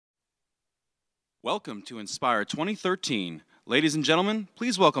Welcome to Inspire 2013. Ladies and gentlemen,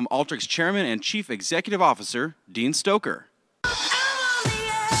 please welcome Alteryx Chairman and Chief Executive Officer, Dean Stoecker.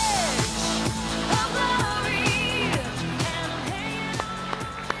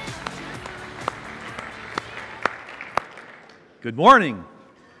 Good morning.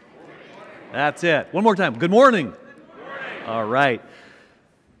 That's it. One more time. Good morning. All right.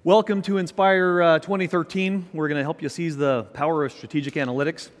 Welcome to Inspire 2013. We're going to help you seize the power of strategic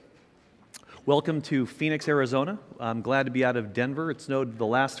analytics. Welcome to Phoenix, Arizona. I'm glad to be out of Denver. It snowed the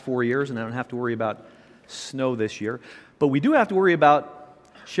last 4 years, and I don't have to worry about snow this year. But we do have to worry about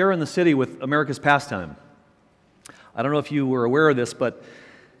sharing the city with America's pastime. I don't know if you were aware of this, but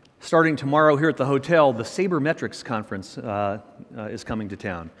starting tomorrow here at the hotel, the Sabermetrics Conference is coming to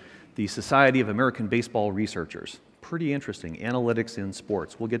town. The Society of American Baseball Researchers. Pretty interesting, analytics in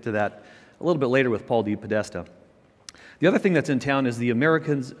sports. We'll get to that a little bit later with Paul DePodesta. The other thing that's in town is the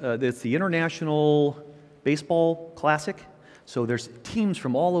it's the International Baseball Classic. So there's teams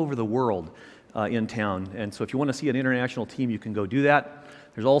from all over the world in town. And so if you want to see an international team, you can go do that.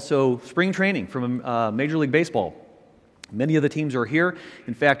 There's also spring training from Major League Baseball. Many of the teams are here.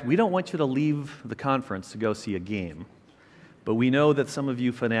 In fact, we don't want you to leave the conference to go see a game. But we know that some of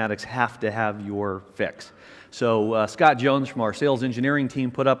you fanatics have to have your fix. So Scott Jones from our sales engineering team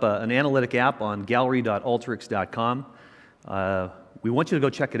put up an analytic app on gallery.alteryx.com. We want you to go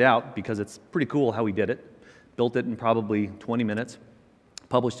check it out because it's pretty cool how he did it. Built it in probably 20 minutes,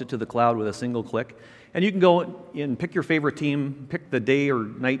 published it to the cloud with a single click. And you can go and pick your favorite team, pick the day or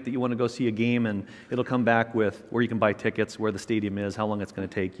night that you want to go see a game, and it'll come back with where you can buy tickets, where the stadium is, how long it's going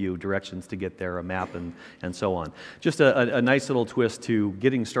to take you, directions to get there, a map, and so on. Just a nice little twist to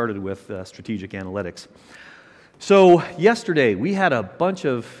getting started with strategic analytics. So yesterday, we had a bunch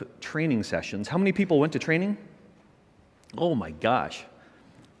of training sessions. How many people went to training? Oh my gosh.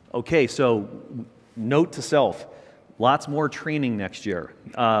 Okay, so note to self. Lots more training next year.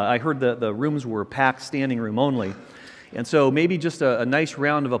 I heard the rooms were packed, standing room only. And so maybe just a nice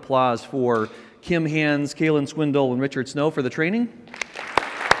round of applause for Kim Hans, Kaylin Swindle, and Richard Snow for the training.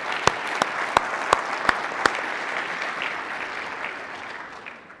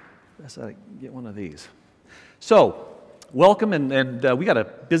 Let's get one of these. So, welcome, and we got a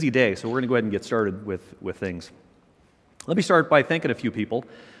busy day, so we're going to go ahead and get started with things. Let me start by thanking a few people.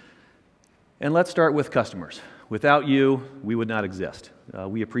 And let's start with customers. Without you, we would not exist.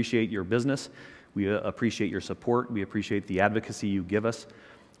 We appreciate your business. We appreciate your support. We appreciate the advocacy you give us.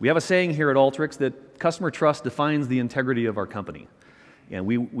 We have a saying here at Alteryx that customer trust defines the integrity of our company. And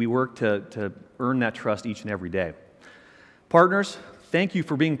we work to earn that trust each and every day. Partners, thank you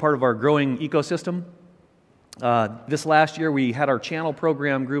for being part of our growing ecosystem. This last year, we had our channel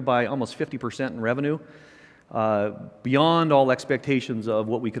program grew by almost 50% in revenue. Beyond all expectations of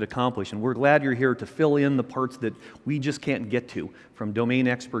what we could accomplish. And we're glad you're here to fill in the parts that we just can't get to, from domain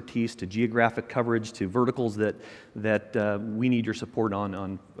expertise to geographic coverage to verticals that we need your support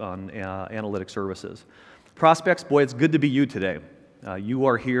on analytic services. Prospects, boy, it's good to be you today. You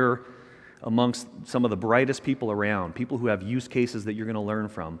are here amongst some of the brightest people around, people who have use cases that you're going to learn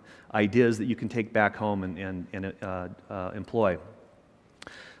from, ideas that you can take back home and employ.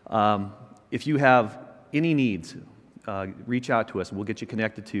 If you have any needs, reach out to us and we'll get you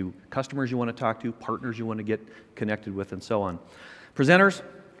connected to customers you want to talk to, partners you want to get connected with, and so on. Presenters,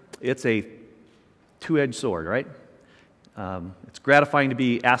 it's a two-edged sword, right? It's gratifying to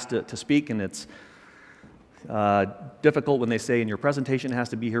be asked to speak, and it's difficult when they say, and your presentation has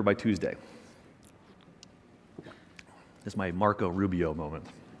to be here by Tuesday. This is my Marco Rubio moment.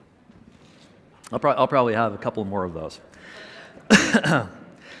 I'll probably have a couple more of those.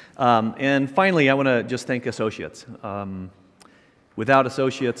 And finally, I want to just thank associates. Without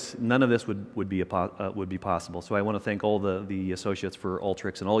associates, none of this would be possible. So I want to thank all the associates for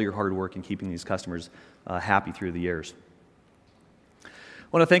Alteryx and all your hard work in keeping these customers happy through the years.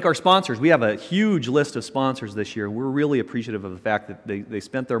 I want to thank our sponsors. We have a huge list of sponsors this year. We're really appreciative of the fact that they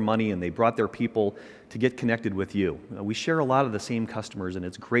spent their money and they brought their people to get connected with you. We share a lot of the same customers, and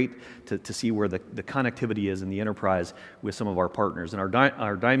it's great to see where the connectivity is in the enterprise with some of our partners. In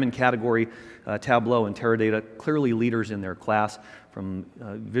our diamond category, Tableau and Teradata, clearly leaders in their class, from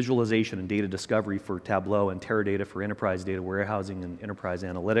visualization and data discovery for Tableau and Teradata for enterprise data warehousing and enterprise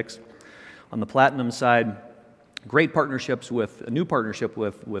analytics. On the platinum side, great partnerships a new partnership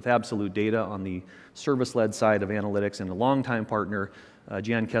with Absolute Data on the service-led side of analytics, and a longtime partner,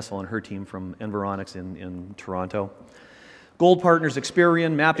 Jan Kessel and her team from Environics in Toronto. Gold partners,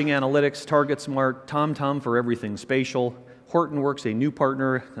 Experian, Mapping Analytics, TargetSmart, TomTom for everything spatial, Hortonworks, a new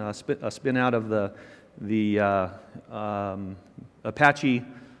partner, a spin out of the Apache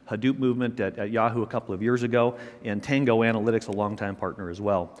Hadoop movement at Yahoo a couple of years ago, and Tango Analytics, a longtime partner as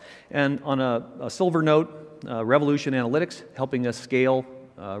well. And on a silver note, Revolution Analytics, helping us scale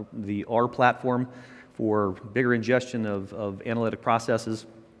the R platform for bigger ingestion of analytic processes.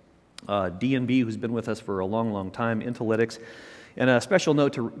 D&B, who's been with us for a long, long time, Intellytics. And a special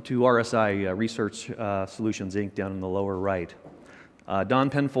note to RSI, Research Solutions, Inc., down in the lower right. Don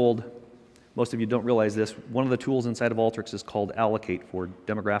Penfold, most of you don't realize this, one of the tools inside of Alteryx is called Allocate for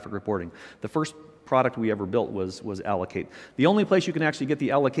demographic reporting. The first product we ever built was Allocate. The only place you can actually get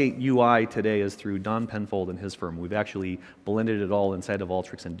the Allocate UI today is through Don Penfold and his firm. We've actually blended it all inside of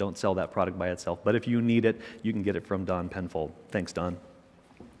Alteryx and don't sell that product by itself. But if you need it, you can get it from Don Penfold. Thanks, Don.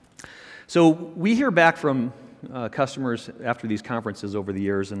 So we hear back from customers after these conferences over the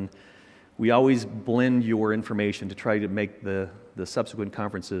years, and we always blend your information to try to make the subsequent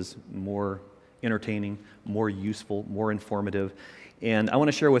conferences more entertaining, more useful, more informative. And I want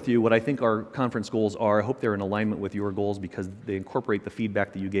to share with you what I think our conference goals are. I hope they're in alignment with your goals because they incorporate the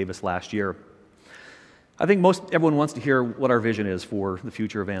feedback that you gave us last year. I think everyone wants to hear what our vision is for the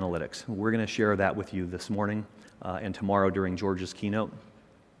future of analytics. We're going to share that with you this morning and tomorrow during George's keynote.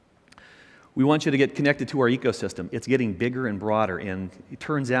 We want you to get connected to our ecosystem. It's getting bigger and broader, and it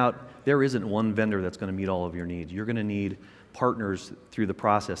turns out there isn't one vendor that's going to meet all of your needs. You're going to need partners through the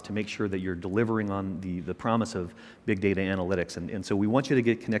process to make sure that you're delivering on the promise of big data analytics. And so we want you to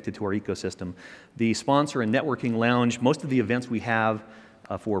get connected to our ecosystem. The sponsor and networking lounge, most of the events we have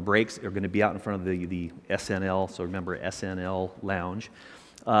for breaks are going to be out in front of the SNL, so remember SNL Lounge.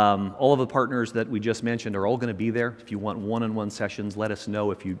 All of the partners that we just mentioned are all going to be there. If you want one-on-one sessions, let us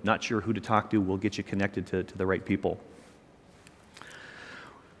know. If you're not sure who to talk to, we'll get you connected to the right people.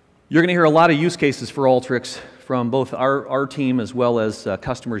 You're going to hear a lot of use cases for Alteryx from both our team as well as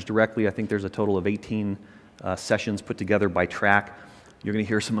customers directly. I think there's a total of 18 sessions put together by track. You're going to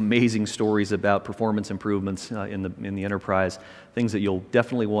hear some amazing stories about performance improvements in the enterprise, things that you'll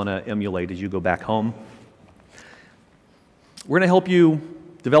definitely want to emulate as you go back home. We're going to help you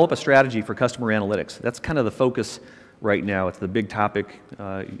develop a strategy for customer analytics. That's kind of the focus right now. It's the big topic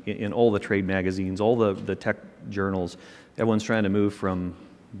in all the trade magazines, all the tech journals. Everyone's trying to move from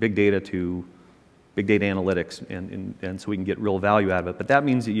big data to big data analytics, and so we can get real value out of it. But that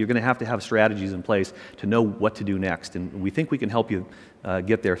means that you're going to have strategies in place to know what to do next, and we think we can help you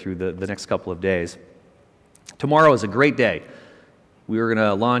get there through the next couple of days. Tomorrow is a great day. We are going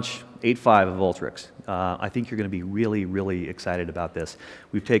to launch 8.5 of Alteryx. I think you're going to be really, really excited about this.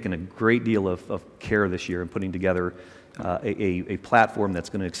 We've taken a great deal of care this year in putting together a platform that's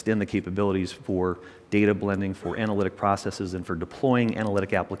going to extend the capabilities for data blending, for analytic processes, and for deploying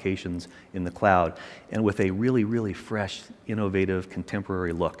analytic applications in the cloud, and with a really, really fresh, innovative,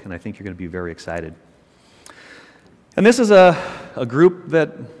 contemporary look. And I think you're going to be very excited. And this is a group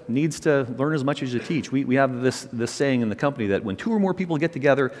that needs to learn as much as you teach. We have this saying in the company that when 2 or more people get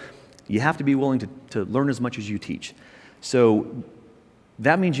together, you have to be willing to learn as much as you teach. So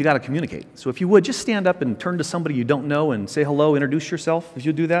that means you got to communicate. So if you would, just stand up and turn to somebody you don't know and say hello, introduce yourself, if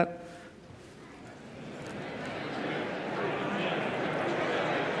you'll do that.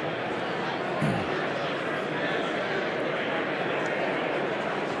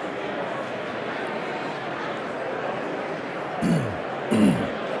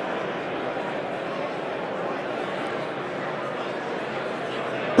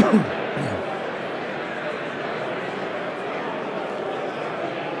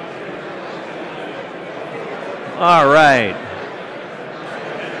 All right.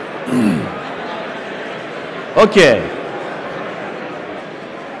 Okay.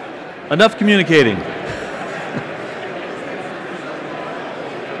 Enough communicating.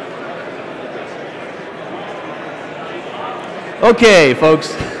 Okay,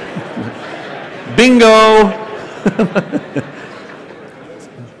 folks. Bingo.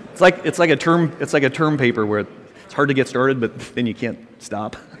 It's like a term paper where it's hard to get started, but then you can't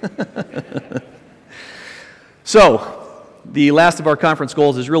stop. So, the last of our conference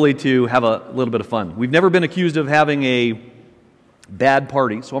goals is really to have a little bit of fun. We've never been accused of having a bad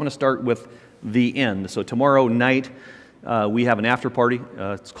party, so I'm going to start with the end. So tomorrow night, we have an after party.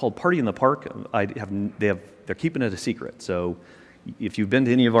 It's called Party in the Park. They're keeping it a secret. So if you've been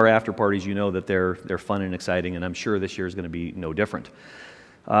to any of our after parties, you know that they're fun and exciting, and I'm sure this year is going to be no different.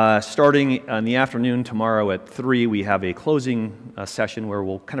 Starting in the afternoon tomorrow at 3, we have a closing session where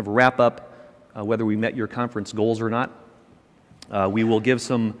we'll kind of wrap up whether we met your conference goals or not. We will give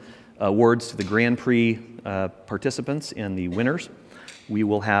some awards to the Grand Prix participants and the winners. We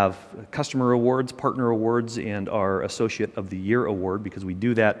will have customer awards, partner awards, and our Associate of the Year award, because we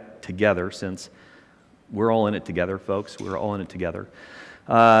do that together, since we're all in it together, folks. We're all in it together.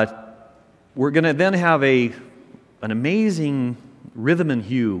 We're going to then have an amazing rhythm and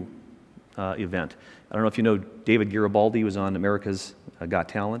hue event. I don't know if you know David Garibaldi, was on America's Got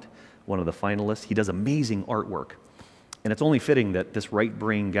Talent, one of the finalists. He does amazing artwork. And it's only fitting that this right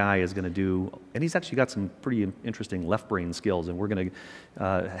brain guy is going to do, and he's actually got some pretty interesting left brain skills, and we're going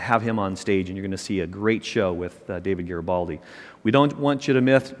to have him on stage, and you're going to see a great show with David Garibaldi. We don't want you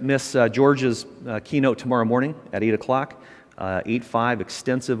to miss George's keynote tomorrow morning at 8 o'clock, 8:05,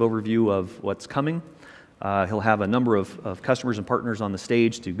 extensive overview of what's coming. He'll have a number of customers and partners on the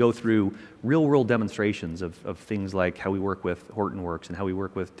stage to go through real-world demonstrations of things like how we work with Hortonworks and how we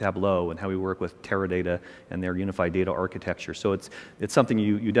work with Tableau and how we work with Teradata and their unified data architecture. So it's something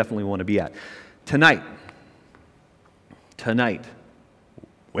you definitely want to be at. Tonight,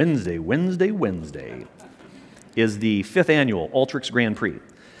 Wednesday, is the 5th annual Alteryx Grand Prix.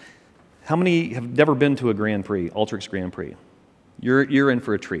 How many have never been to a Grand Prix, Alteryx Grand Prix? You're in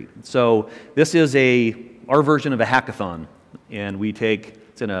for a treat. So this is our version of a hackathon, and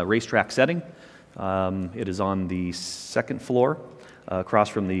it's in a racetrack setting. It is on the 2nd floor, across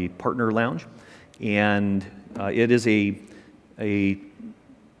from the partner lounge, and it is a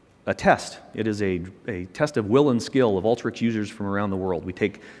test. It is a test of will and skill of Alteryx users from around the world. We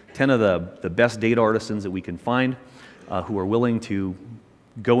take 10 of the best data artisans that we can find, who are willing to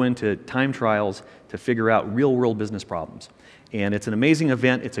go into time trials to figure out real-world business problems. And it's an amazing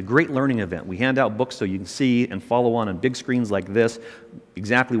event. It's a great learning event. We hand out books so you can see and follow on big screens like this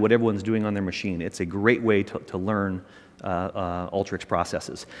exactly what everyone's doing on their machine. It's a great way to learn Alteryx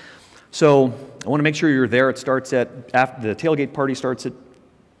processes. So I want to make sure you're there. It starts after the tailgate party starts at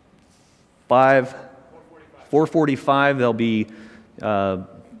 4:45. There'll be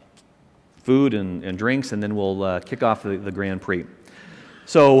food and drinks, and then we'll kick off the Grand Prix.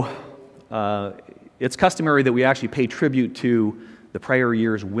 So it's customary that we actually pay tribute to the prior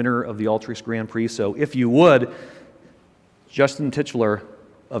year's winner of the Alteryx Grand Prix. So if you would, Justin Tichler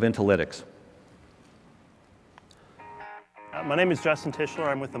of Alteryx. My name is Justin Tichler.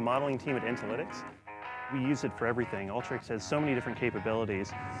 I'm with the modeling team at Alteryx. We use it for everything. Alteryx has so many different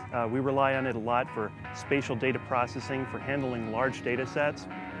capabilities. We rely on it a lot for spatial data processing, for handling large data sets.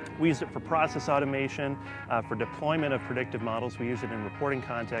 We use it for process automation, for deployment of predictive models. We use it in reporting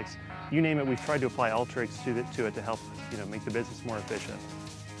contexts. You name it, we've tried to apply Alteryx to it to help make the business more efficient.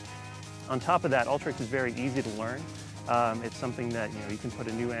 On top of that, Alteryx is very easy to learn. It's something that you can put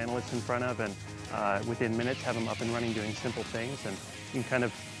a new analyst in front of, and within minutes have them up and running doing simple things, and you can kind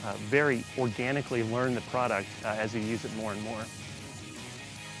of very organically learn the product as you use it more and more.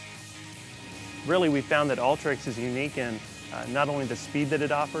 Really, we found that Alteryx is unique in not only the speed that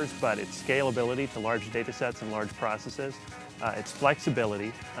it offers, but its scalability to large data sets and large processes, its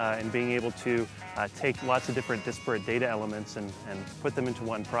flexibility in being able to take lots of different disparate data elements and put them into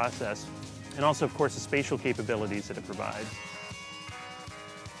one process, and also, of course, the spatial capabilities that it provides.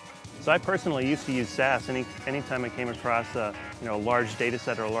 So I personally used to use SAS anytime I came across a large data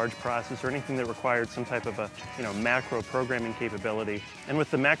set or a large process or anything that required some type of a macro programming capability. And with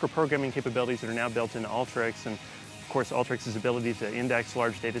the macro programming capabilities that are now built into Alteryx, and of course Alteryx's ability to index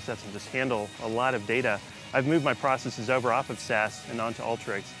large data sets and just handle a lot of data, I've moved my processes over off of SAS and onto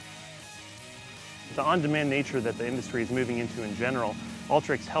Alteryx. The on-demand nature that the industry is moving into in general,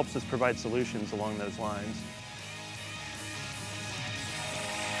 Alteryx helps us provide solutions along those lines.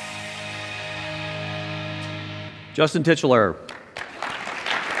 Justin Tichler.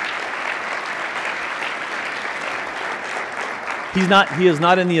 He is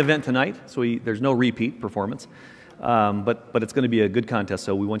not in the event tonight, so there's no repeat performance, but it's going to be a good contest,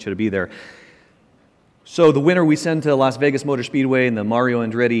 so we want you to be there. So the winner we send to Las Vegas Motor Speedway and the Mario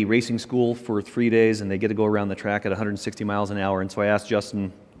Andretti Racing School for 3 days, and they get to go around the track at 160 miles an hour. And so I asked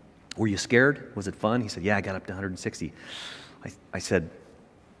Justin, were you scared? Was it fun? He said, yeah, I got up to 160. I said,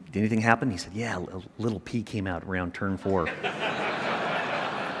 did anything happen? He said, yeah, a little pea came out around turn 4.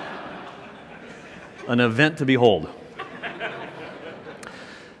 An event to behold.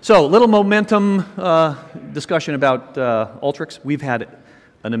 So, little momentum discussion about Alteryx. We've had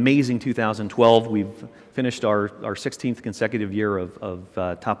an amazing 2012. We've finished our 16th consecutive year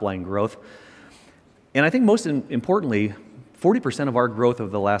of top-line growth. And I think most importantly, 40% of our growth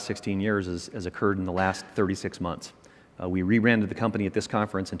over the last 16 years has occurred in the last 36 months. We rebranded the company at this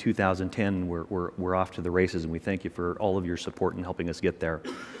conference in 2010. We're off to the races, and we thank you for all of your support in helping us get there.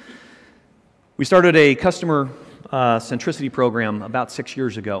 We started a customer centricity program about 6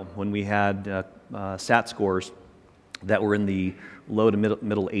 years ago when we had SAT scores that were in the low to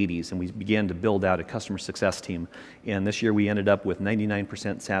middle 80s, and we began to build out a customer success team. And this year we ended up with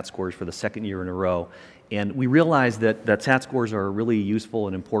 99% SAT scores for the second year in a row. And we realized that SAT scores are really useful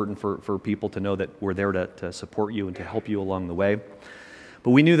and important for people to know that we're there to support you and to help you along the way.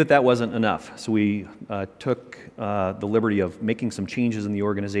 But we knew that that wasn't enough, so we took the liberty of making some changes in the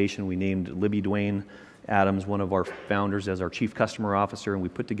organization. We named Libby Dwayne Adams, one of our founders, as our Chief Customer Officer, and we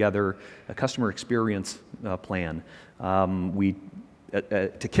put together a customer experience plan.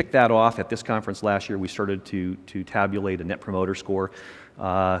 To kick that off at this conference last year, we started to tabulate a Net Promoter Score.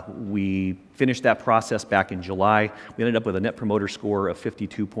 We finished that process back in July. We ended up with a Net Promoter Score of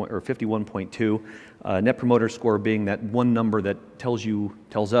 51.2. Net Promoter Score being that one number that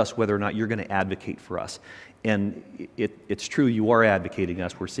tells us whether or not you're going to advocate for us. And it's true, you are advocating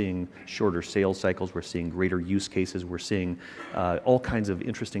us. We're seeing shorter sales cycles, we're seeing greater use cases, we're seeing all kinds of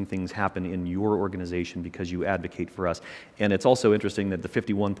interesting things happen in your organization because you advocate for us. And it's also interesting that the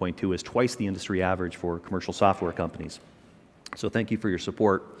 51.2 is twice the industry average for commercial software companies. So thank you for your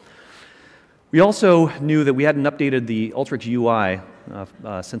support. We also knew that we hadn't updated the Alteryx UI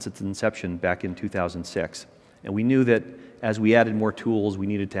since its inception back in 2006. And we knew that as we added more tools, we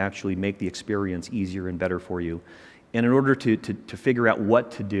needed to actually make the experience easier and better for you. And in order to figure out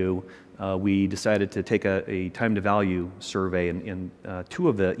what to do, we decided to take a time to value survey in two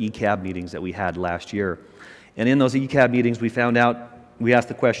of the ECAB meetings that we had last year. And in those ECAB meetings, we asked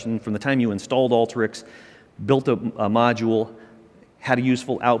the question, from the time you installed Alteryx, built a module, had a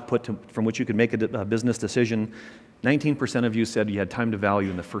useful output from which you could make a business decision, 19% of you said you had time to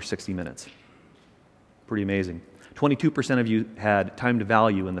value in the first 60 minutes. Pretty amazing. 22% of you had time to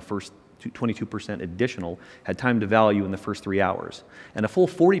value in the first, 22% additional had time to value in the first 3 hours. And a full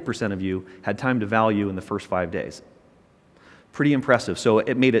 40% of you had time to value in the first 5 days. Pretty impressive. So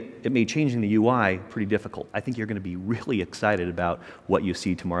it made changing the UI pretty difficult. I think you're going to be really excited about what you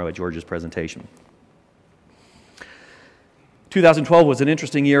see tomorrow at George's presentation. 2012 was an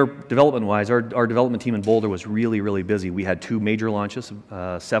interesting year development-wise. Our development team in Boulder was really, really busy. We had two major launches,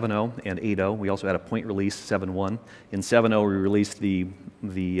 7.0 and 8.0. We also had a point release, 7.1. In 7.0, we released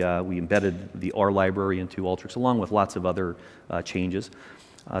we embedded the R library into Alteryx, along with lots of other changes.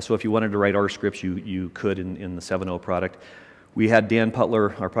 So if you wanted to write R scripts, you could in the 7.0 product. We had Dan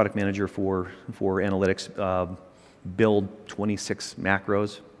Putler, our product manager for analytics, build 26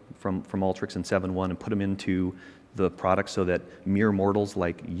 macros from Alteryx in 7.1 and put them into the product so that mere mortals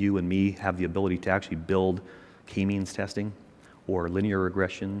like you and me have the ability to actually build k-means testing or linear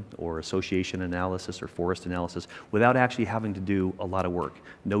regression or association analysis or forest analysis without actually having to do a lot of work.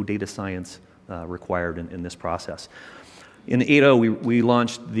 No data science required in this process. In 8.0, we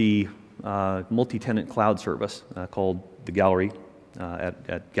launched the multi-tenant cloud service called the Gallery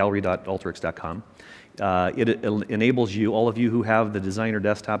at gallery.alteryx.com. It enables you, all of you who have the designer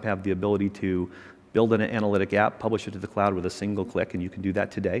desktop, have the ability to build an analytic app, publish it to the cloud with a single click, and you can do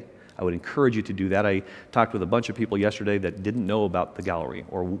that today. I would encourage you to do that. I talked with a bunch of people yesterday that didn't know about the Gallery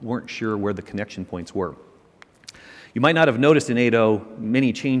or weren't sure where the connection points were. You might not have noticed in 8.0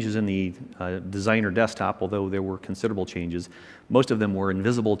 many changes in the designer desktop, although there were considerable changes. Most of them were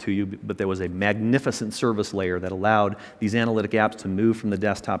invisible to you, but there was a magnificent service layer that allowed these analytic apps to move from the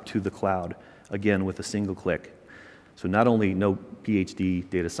desktop to the cloud, again with a single click. So not only no PhD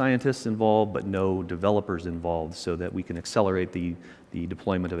data scientists involved, but no developers involved so that we can accelerate the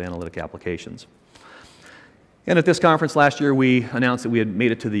deployment of analytic applications. And at this conference last year, we announced that we had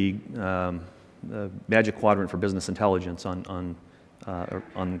made it to the Magic Quadrant for Business Intelligence on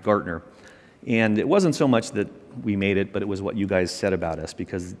Gartner. And it wasn't so much that we made it, but it was what you guys said about us,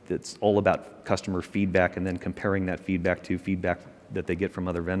 because it's all about customer feedback and then comparing that feedback to feedback that they get from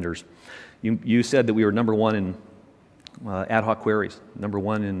other vendors. You said that we were number one in ad hoc queries, number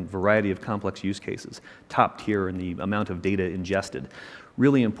one in variety of complex use cases, top tier in the amount of data ingested.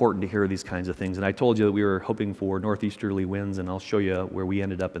 Really important to hear these kinds of things. And I told you that we were hoping for northeasterly winds, and I'll show you where we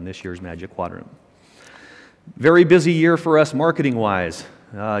ended up in this year's Magic Quadrant. Very busy year for us marketing-wise.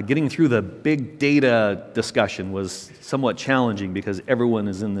 Getting through the big data discussion was somewhat challenging because everyone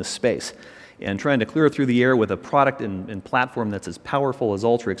is in this space. And trying to clear through the air with a product and platform that's as powerful as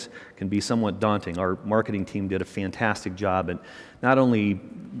Alteryx can be somewhat daunting. Our marketing team did a fantastic job at not only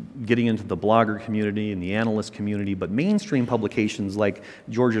getting into the blogger community and the analyst community, but mainstream publications like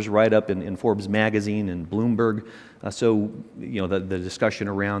George's write-up in Forbes magazine and Bloomberg. So, you know, the discussion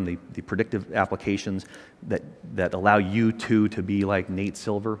around the predictive applications that allow you to be like Nate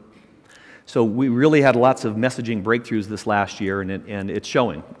Silver. So we really had lots of messaging breakthroughs this last year, and it's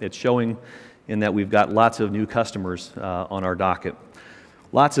showing. It's showing in that we've got lots of new customers on our docket.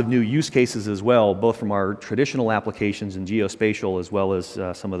 Lots of new use cases as well, both from our traditional applications in geospatial as well as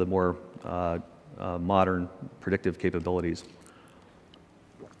some of the more modern predictive capabilities.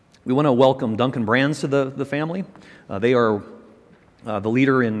 We want to welcome Dunkin' Brands to the family. They are the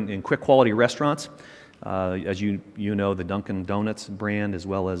leader in quick quality restaurants. As you know, the Dunkin' Donuts brand as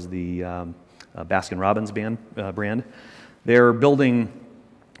well as the Baskin-Robbins brand. They're building,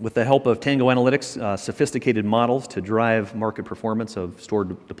 with the help of Tango Analytics, sophisticated models to drive market performance of store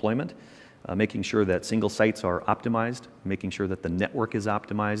deployment, making sure that single sites are optimized, making sure that the network is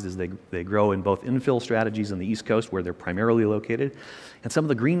optimized as they grow in both infill strategies on the East Coast, where they're primarily located, and some of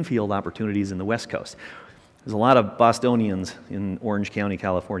the greenfield opportunities in the West Coast. There's a lot of Bostonians in Orange County,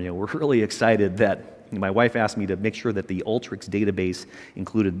 California. We're really excited that my wife asked me to make sure that the Alteryx database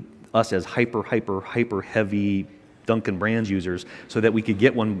included us as hyper heavy Dunkin' Brands users so that we could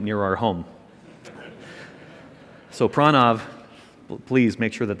get one near our home. So Pranav, please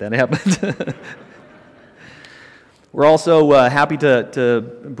make sure that happens. We're also happy to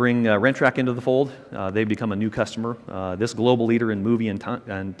bring RentTrack into the fold. They've become a new customer. This global leader in movie and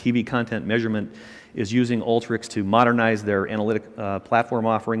TV content measurement is using Alteryx to modernize their analytic platform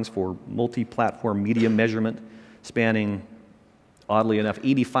offerings for multi-platform media measurement, spanning, oddly enough,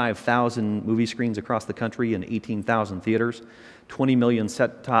 85,000 movie screens across the country and 18,000 theaters, 20 million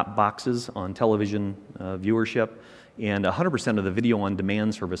set-top boxes on television viewership, and 100% of the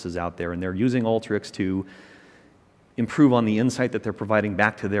video-on-demand services out there. And they're using Alteryx to improve on the insight that they're providing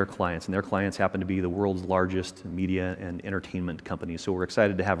back to their clients. And their clients happen to be the world's largest media and entertainment companies. So we're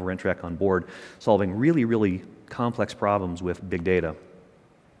excited to have RentTrack on board, solving really complex problems with big data.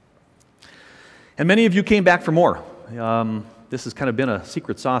 And many of you came back for more. This has kind of been a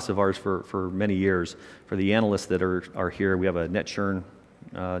secret sauce of ours for many years. For the analysts that are here, we have a net churn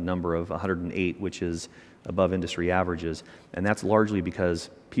number of 108, which is above industry averages. And that's largely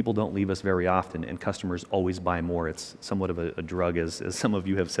because people don't leave us very often, and customers always buy more. It's somewhat of a drug, as some of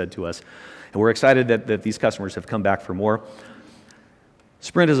you have said to us. And we're excited that these customers have come back for more.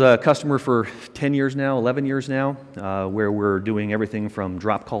 Sprint is a customer for 10 years now, 11 years now, where we're doing everything from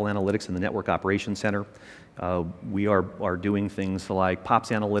drop call analytics in the network operations center. We are doing things like POPs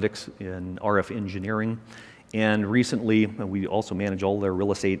analytics in RF engineering. And recently, we also manage all their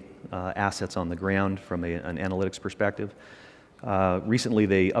real estate assets on the ground from an analytics perspective. Recently,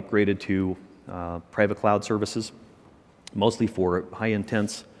 they upgraded to private cloud services, mostly for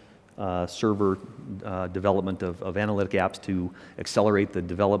high-intense server development of analytic apps to accelerate the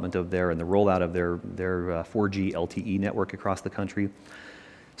development of and the rollout of their 4G LTE network across the country.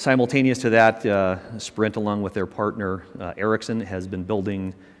 Simultaneous to that, Sprint, along with their partner Ericsson, has been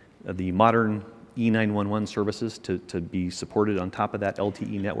building the modern E911 services to be supported on top of that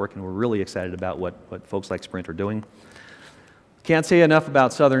LTE network, and we're really excited about what folks like Sprint are doing. Can't say enough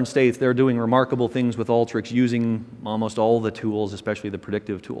about Southern States. They're doing remarkable things with Alteryx, using almost all the tools, especially the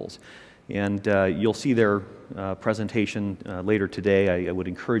predictive tools. And you'll see their presentation later today. I would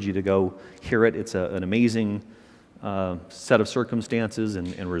encourage you to go hear it. It's an amazing set of circumstances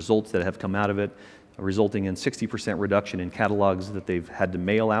and results that have come out of it, resulting in 60% reduction in catalogs that they've had to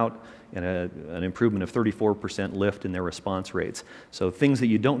mail out, and an improvement of 34% lift in their response rates. So things that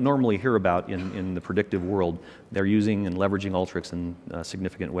you don't normally hear about in the predictive world, they're using and leveraging Alteryx in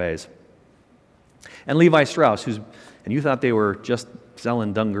significant ways. And Levi Strauss, and you thought they were just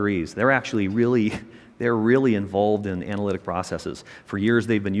selling dungarees. They're actually really involved in analytic processes. For years,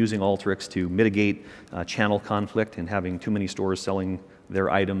 they've been using Alteryx to mitigate channel conflict and having too many stores selling their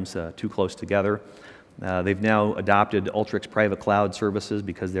items too close together. They've now adopted Alteryx private cloud services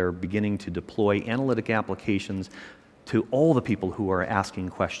because they're beginning to deploy analytic applications to all the people who are asking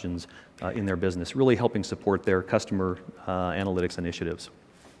questions in their business, really helping support their customer analytics initiatives.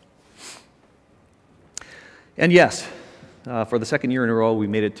 And yes, for the second year in a row, we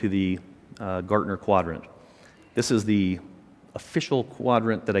made it to the Gartner quadrant. This is the official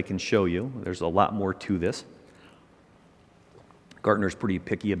quadrant that I can show you. There's a lot more to this. Gartner's pretty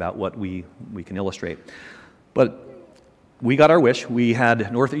picky about what we can illustrate. But we got our wish. We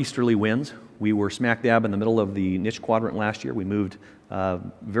had northeasterly winds. We were smack dab in the middle of the niche quadrant last year. We moved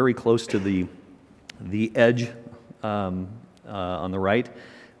very close to the edge on the right.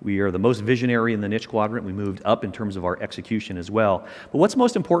 We are the most visionary in the niche quadrant. We moved up in terms of our execution as well. But what's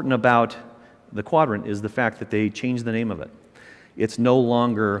most important about the quadrant is the fact that they changed the name of it. It's no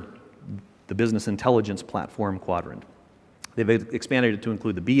longer the business intelligence platform quadrant. They've expanded it to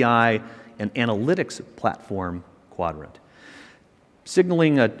include the BI and analytics platform quadrant,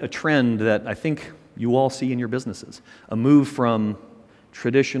 signaling a trend that I think you all see in your businesses, a move from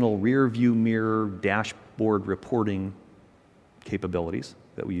traditional rear view mirror dashboard reporting capabilities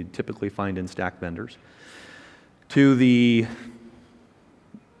that we typically find in stack vendors, to the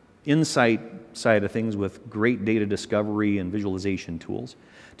insight side of things with great data discovery and visualization tools,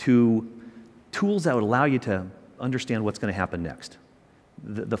 to tools that would allow you to understand what's going to happen next,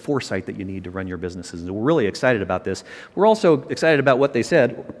 the foresight that you need to run your businesses. And we're really excited about this. We're also excited about what they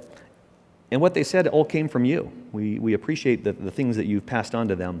said, and what they said all came from you. We appreciate the things that you've passed on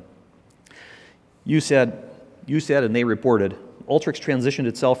to them. You said, and they reported, Alteryx transitioned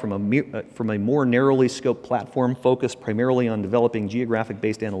itself from a more narrowly scoped platform focused primarily on developing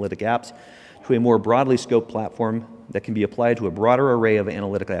geographic-based analytic apps to a more broadly scoped platform that can be applied to a broader array of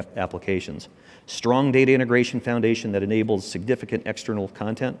analytic applications. Strong data integration foundation that enables significant external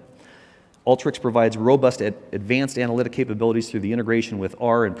content. Alteryx provides robust advanced analytic capabilities through the integration with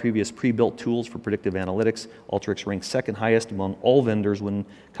R and previous pre-built tools for predictive analytics. Alteryx ranks second highest among all vendors when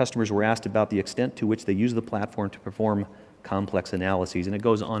customers were asked about the extent to which they use the platform to perform complex analyses, and it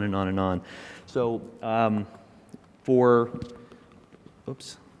goes on and on and on. So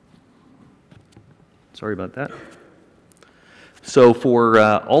sorry about that. So for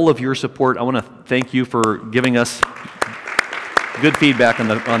all of your support, I want to thank you for giving us good feedback on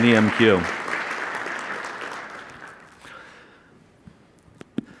the MQ.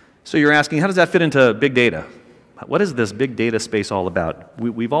 So you're asking, how does that fit into big data? What is this big data space all about?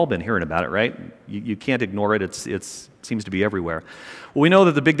 We've all been hearing about it, right? You can't ignore it. It seems to be everywhere. Well, we know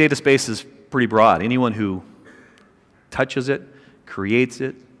that the big data space is pretty broad. Anyone who touches it, creates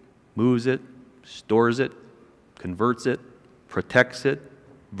it, moves it, stores it, converts it, protects it,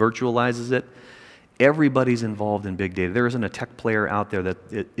 virtualizes it, everybody's involved in big data. There isn't a tech player out there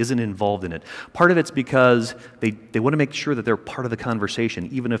that isn't involved in it. Part of it's because they want to make sure that they're part of the conversation,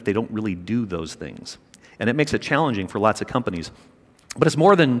 even if they don't really do those things. And it makes it challenging for lots of companies. But it's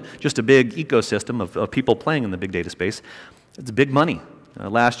more than just a big ecosystem of people playing in the big data space. It's big money.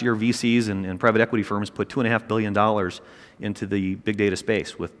 Last year, VCs and private equity firms put $2.5 billion into the big data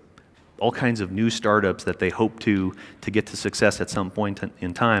space with all kinds of new startups that they hope to get to success at some point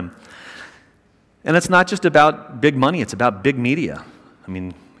in time. And it's not just about big money, it's about big media. I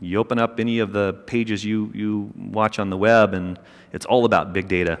mean, you open up any of the pages you watch on the web, and it's all about big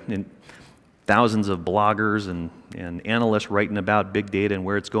data. And thousands of bloggers and analysts writing about big data and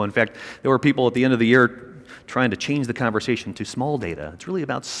where it's going. In fact, there were people at the end of the year trying to change the conversation to small data. It's really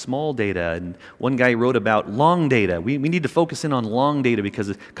about small data. And one guy wrote about long data. We need to focus in on long data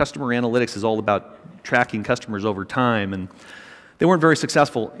because customer analytics is all about tracking customers over time. And they weren't very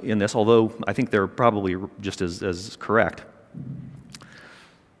successful in this, although I think they're probably just as correct.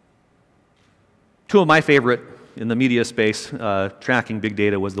 Two of my favorite in the media space tracking big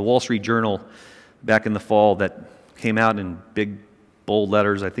data was the Wall Street Journal back in the fall that came out in big, bold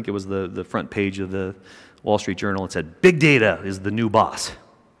letters. I think it was the front page of the Wall Street Journal. It said, "Big data is the new boss."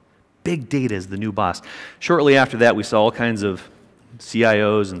 Big data is the new boss. Shortly after that, we saw all kinds of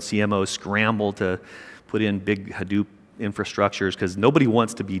CIOs and CMOs scramble to put in big Hadoop infrastructures because nobody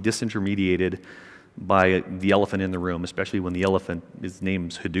wants to be disintermediated by the elephant in the room, especially when the elephant is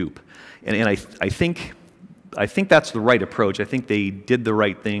named Hadoop. And I think that's the right approach. I think they did the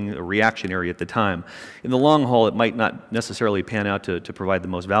right thing, reactionary at the time. In the long haul, it might not necessarily pan out to provide the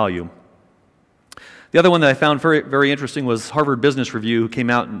most value. The other one that I found very, very interesting was Harvard Business Review, who came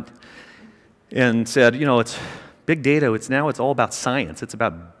out and said, you know, it's big data, it's all about science. It's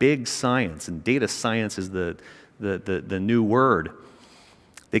about big science, and data science is the new word.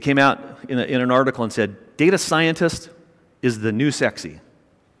 They came out in an article and said, data scientist is the new sexy.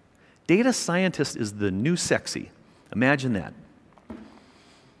 Data scientist is the new sexy. Imagine that.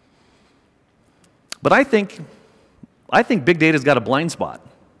 But I think big data's got a blind spot.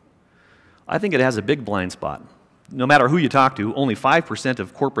 I think it has a big blind spot. No matter who you talk to, only 5%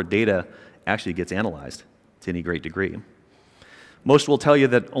 of corporate data actually gets analyzed to any great degree. Most will tell you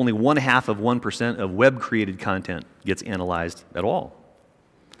that only 0.5% of web-created content gets analyzed at all.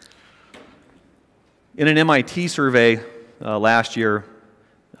 In an MIT survey last year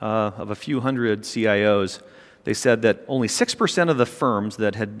of a few hundred CIOs, they said that only 6% of the firms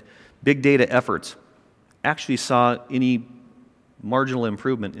that had big data efforts actually saw any marginal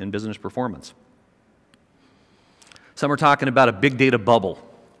improvement in business performance. Some are talking about a big data bubble.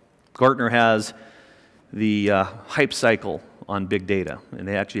 Gartner has the hype cycle on big data, and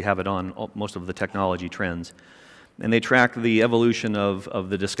they actually have it on most of the technology trends. And they track the evolution of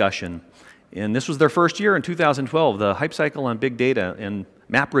the discussion. And this was their first year in 2012. The hype cycle on big data and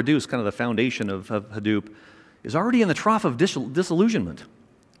MapReduce, kind of the foundation of Hadoop, is already in the trough of disillusionment.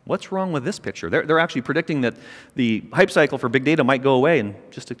 What's wrong with this picture? They're actually predicting that the hype cycle for big data might go away in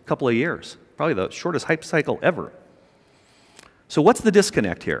just a couple of years. Probably the shortest hype cycle ever. So what's the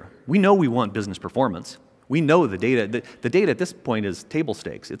disconnect here? We know we want business performance. We know the data. The data at this point is table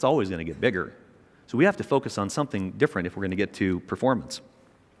stakes. It's always going to get bigger. So we have to focus on something different if we're going to get to performance.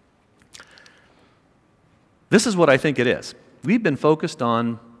 This is what I think it is. We've been focused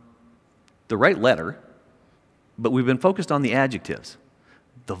on the right letter, but we've been focused on the adjectives.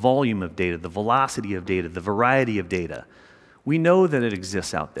 The volume of data, the velocity of data, the variety of data. We know that it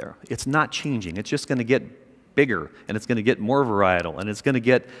exists out there. It's not changing. It's just going to get bigger, and it's going to get more varietal, and it's going to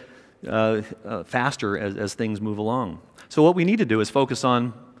get faster as things move along. So what we need to do is focus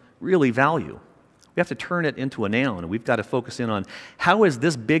on really value. We have to turn it into a noun, and we've got to focus in on how is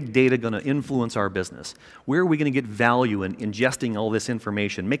this big data going to influence our business? Where are we going to get value in ingesting all this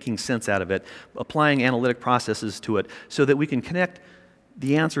information, making sense out of it, applying analytic processes to it so that we can connect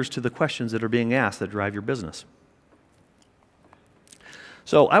the answers to the questions that are being asked that drive your business.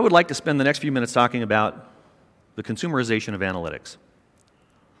 So I would like to spend the next few minutes talking about the consumerization of analytics.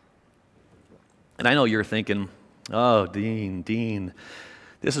 And I know you're thinking, oh, Dean,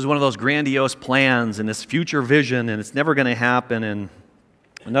 this is one of those grandiose plans and this future vision, and it's never going to happen, and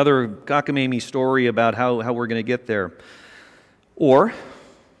another cockamamie story about how we're going to get there. Or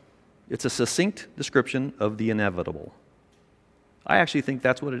it's a succinct description of the inevitable. I actually think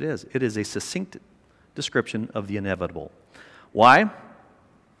that's what it is. It is a succinct description of the inevitable. Why?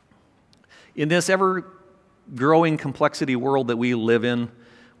 In this ever-growing complexity world that we live in,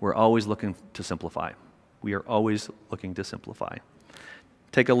 we're always looking to simplify. We are always looking to simplify.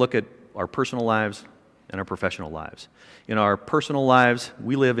 Take a look at our personal lives and our professional lives. In our personal lives,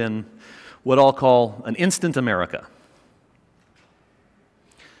 we live in what I'll call an instant America.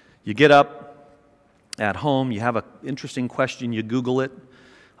 You get up at home, you have an interesting question, you Google it.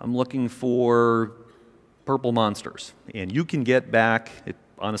 I'm looking for purple monsters. And you can get back,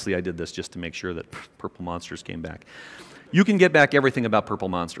 honestly, I did this just to make sure that purple monsters came back. You can get back everything about purple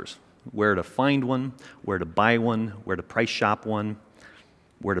monsters. Where to find one, where to buy one, where to price shop one,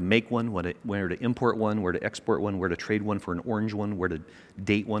 where to make one, where to import one, where to export one, where to trade one for an orange one, where to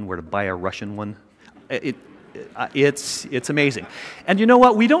date one, where to buy a Russian one. It's amazing. And you know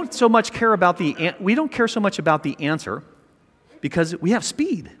what? We don't care so much about the answer because we have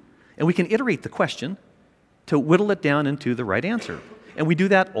speed, and we can iterate the question to whittle it down into the right answer. And we do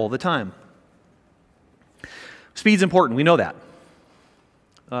that all the time. Speed's important. We know that.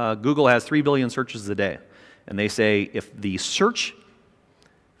 Google has 3 billion searches a day, and they say if the search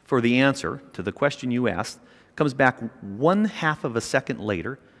for the answer to the question you asked comes back 1/2 of a second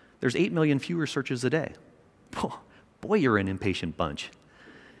later, there's 8 million fewer searches a day. Boy, you're an impatient bunch.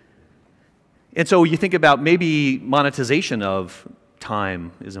 And so you think about maybe monetization of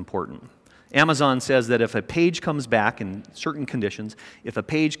time is important. Amazon says that if a page comes back in certain conditions, if a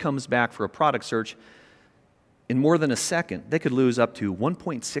page comes back for a product search, in more than a second, they could lose up to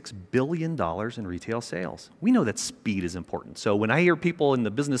 $1.6 billion in retail sales. We know that speed is important. So when I hear people in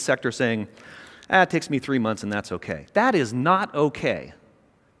the business sector saying, it takes me 3 months and that's okay. That is not okay.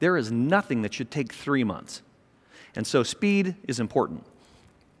 There is nothing that should take 3 months. And so speed is important.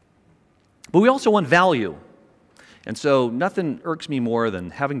 But we also want value. And so nothing irks me more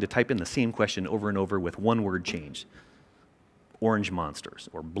than having to type in the same question over and over with one word change. Orange monsters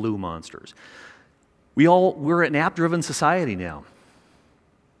or blue monsters. We're an app-driven society now.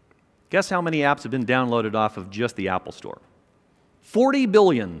 Guess how many apps have been downloaded off of just the Apple Store? 40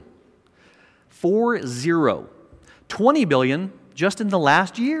 billion. 40. 20 billion just in the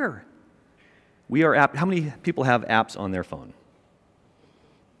last year. How many people have apps on their phone?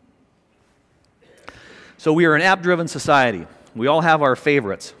 So we are an app-driven society. We all have our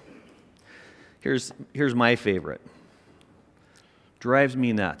favorites. Here's my favorite. Drives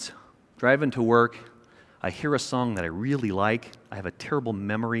me nuts. Driving to work, I hear a song that I really like. I have a terrible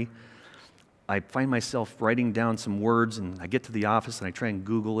memory. I find myself writing down some words, and I get to the office, and I try and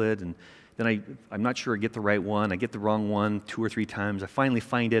Google it, and then I'm not sure I get the right one. I get the wrong one 2 or 3 times. I finally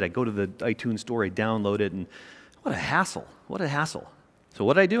find it. I go to the iTunes store. I download it, and what a hassle. What a hassle. So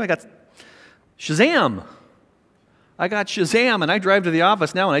what did I do? I got Shazam. And I drive to the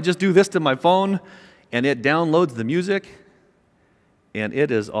office now, and I just do this to my phone, and it downloads the music, and it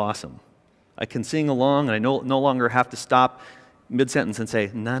is awesome. I can sing along, and I no longer have to stop mid-sentence and say,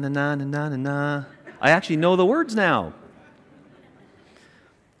 na na na na na na na. I actually know the words now.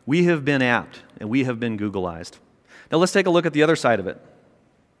 We have been apped, and we have been Googleized. Now let's take a look at the other side of it,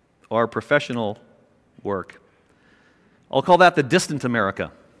 our professional work. I'll call that the distant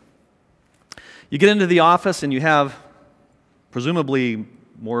America. You get into the office, and you have presumably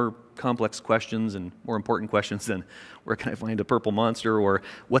more complex questions and more important questions than where can I find a purple monster or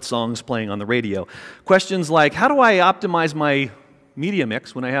what song's playing on the radio. Questions like, how do I optimize my media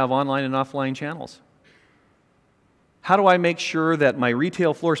mix when I have online and offline channels? How do I make sure that my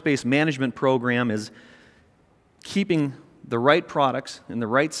retail floor space management program is keeping the right products in the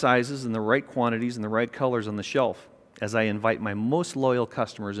right sizes and the right quantities and the right colors on the shelf as I invite my most loyal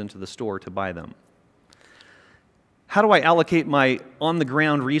customers into the store to buy them? How do I allocate my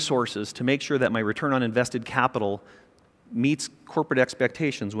on-the-ground resources to make sure that my return on invested capital meets corporate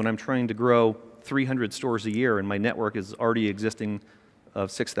expectations when I'm trying to grow 300 stores a year and my network is already existing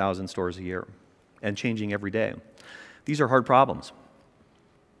of 6,000 stores a year and changing every day? These are hard problems.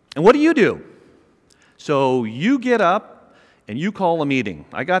 And what do? So you get up and you call a meeting.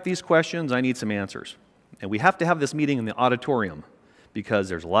 I got these questions, I need some answers. And we have to have this meeting in the auditorium because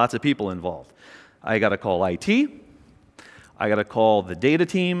there's lots of people involved. I got to call IT. I got to call the data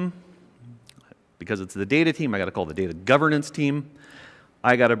team. Because it's the data team, I got to call the data governance team.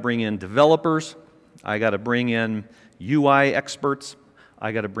 I got to bring in developers. I got to bring in UI experts.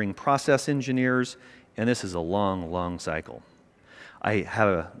 I got to bring process engineers. And this is a long, long cycle. I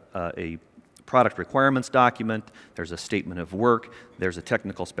have a product requirements document. There's a statement of work. There's a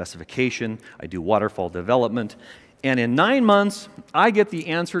technical specification. I do waterfall development. And in 9 months, I get the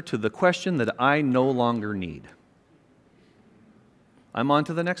answer to the question that I no longer need. I'm on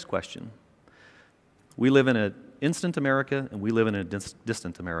to the next question. We live in an instant America, and we live in a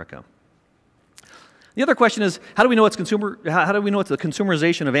distant America. The other question is, how do we know it's the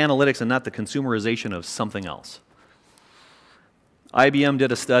consumerization of analytics and not the consumerization of something else? IBM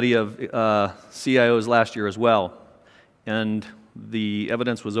did a study of CIOs last year as well, and the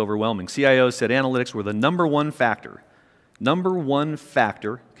evidence was overwhelming. CIOs said analytics were the number one factor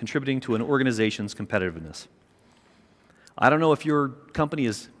contributing to an organization's competitiveness. I don't know if your company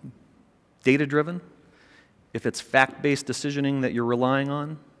is data-driven, if it's fact-based decisioning that you're relying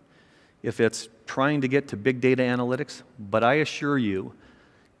on, if it's trying to get to big data analytics, but I assure you,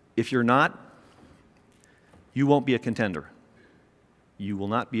 if you're not, you won't be a contender. You will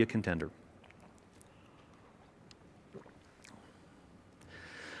not be a contender.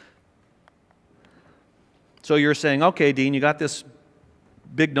 So you're saying, okay, Dean, you got this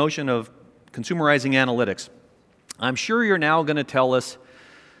big notion of consumerizing analytics. I'm sure you're now going to tell us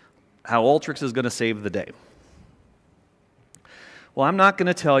how Alteryx is going to save the day. Well, I'm not going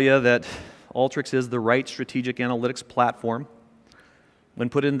to tell you that Alteryx is the right strategic analytics platform when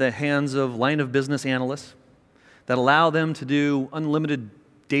put in the hands of line of business analysts that allow them to do unlimited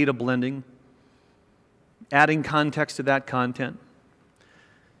data blending, adding context to that content,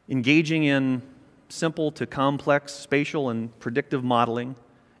 engaging in simple to complex spatial and predictive modeling,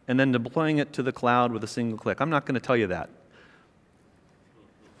 and then deploying it to the cloud with a single click. I'm not going to tell you that.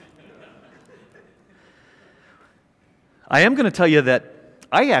 I am going to tell you that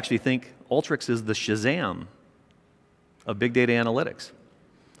I actually think Alteryx is the Shazam of big data analytics.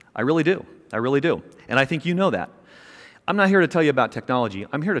 I really do. I really do. And I think you know that. I'm not here to tell you about technology.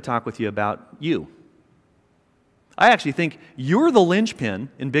 I'm here to talk with you about you. I actually think you're the linchpin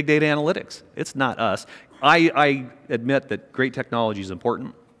in big data analytics. It's not us. I admit that great technology is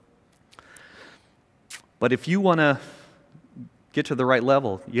important. But if you want to get to the right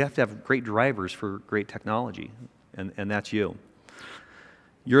level, you have to have great drivers for great technology. And that's you.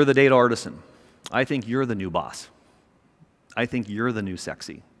 You're the data artisan. I think you're the new boss. I think you're the new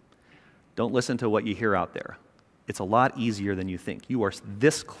sexy. Don't listen to what you hear out there. It's a lot easier than you think. You are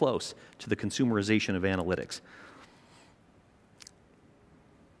this close to the consumerization of analytics.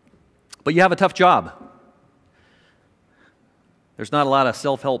 But you have a tough job. There's not a lot of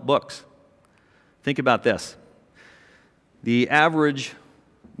self-help books. Think about this. The average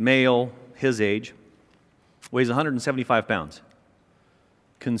male, his age, weighs 175 pounds,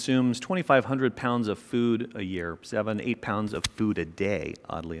 consumes 2,500 pounds of food a year, 8 pounds of food a day,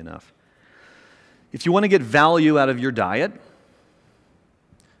 oddly enough. If you want to get value out of your diet,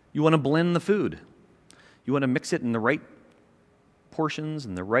 you want to blend the food. You want to mix it in the right portions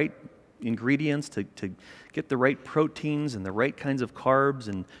and the right ingredients to get the right proteins and the right kinds of carbs,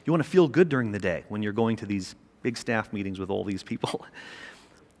 and you want to feel good during the day when you're going to these big staff meetings with all these people.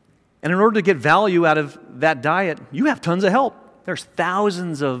 And in order to get value out of that diet, you have tons of help. There's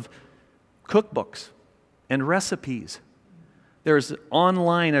thousands of cookbooks and recipes. There's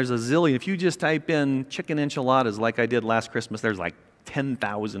online, there's a zillion. If you just type in chicken enchiladas like I did last Christmas, there's like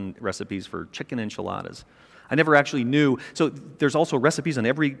 10,000 recipes for chicken enchiladas. I never actually knew. So there's also recipes on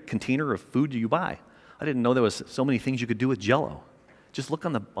every container of food you buy. I didn't know there was so many things you could do with Jell-O. Just look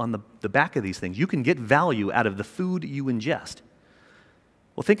on the back of these things. You can get value out of the food you ingest.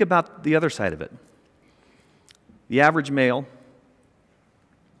 Well, think about the other side of it. The average male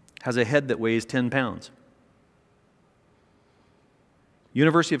has a head that weighs 10 pounds.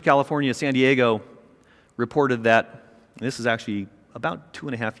 University of California, San Diego reported that, and this is actually about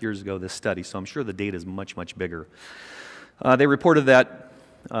 2.5 years ago, this study, so I'm sure the data is much, much bigger. They reported that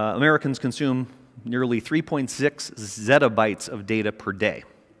Americans consume nearly 3.6 zettabytes of data per day,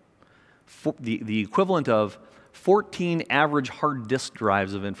 the equivalent of 14 average hard disk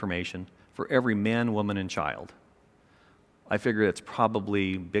drives of information for every man, woman, and child. I figure it's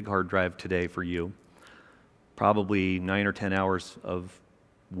probably big hard drive today for you, probably 9 or 10 hours of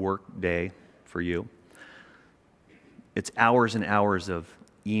work day for you. It's hours and hours of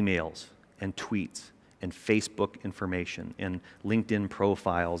emails and tweets and Facebook information and LinkedIn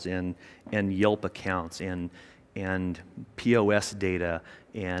profiles and Yelp accounts and POS data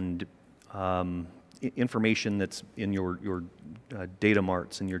and information that's in your data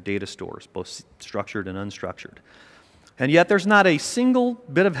marts and your data stores, both structured and unstructured. And yet there's not a single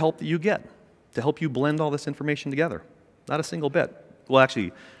bit of help that you get to help you blend all this information together. Not a single bit. Well,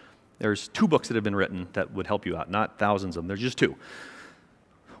 actually, there's 2 books that have been written that would help you out, not thousands of them. There's just 2.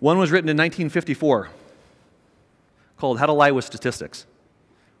 One was written in 1954 called How to Lie with Statistics.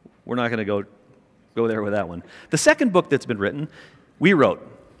 We're not going to go there with that one. The second book that's been written, we wrote,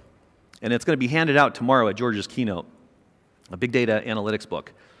 and it's going to be handed out tomorrow at George's Keynote, a big data analytics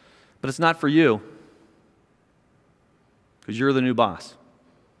book. But it's not for you, because you're the new boss.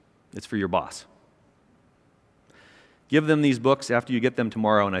 It's for your boss. Give them these books after you get them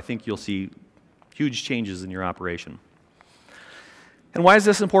tomorrow, and I think you'll see huge changes in your operation. And why is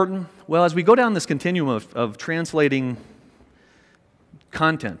this important? Well, as we go down this continuum of translating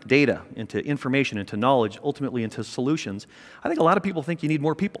content, data, into information, into knowledge, ultimately into solutions, I think a lot of people think you need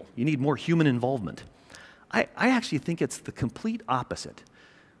more people. You need more human involvement. I actually think it's the complete opposite.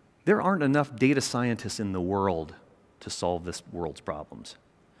 There aren't enough data scientists in the world to solve this world's problems.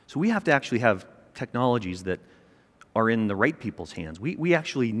 So we have to actually have technologies that are in the right people's hands. We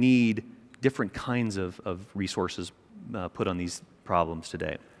actually need different kinds of resources put on these problems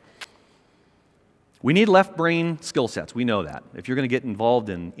today. We need left brain skill sets. We know that. If you're going to get involved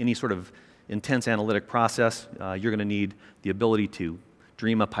in any sort of intense analytic process, you're going to need the ability to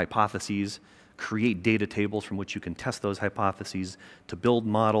dream up hypotheses, create data tables from which you can test those hypotheses, to build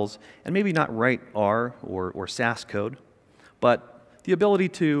models, and maybe not write R or SAS code, but the ability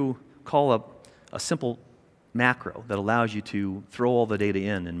to call up a simple macro that allows you to throw all the data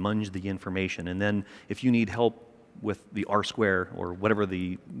in and munge the information. And then if you need help with the R square or whatever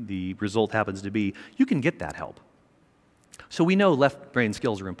the result happens to be, you can get that help. So we know left brain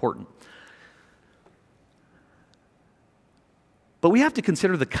skills are important. But we have to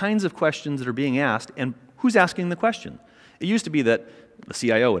consider the kinds of questions that are being asked and who's asking the question. It used to be that the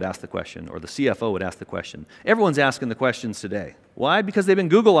CIO would ask the question or the CFO would ask the question. Everyone's asking the questions today. Why? Because they've been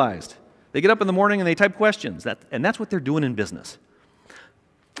Googleized. They get up in the morning and they type questions, and that's what they're doing in business.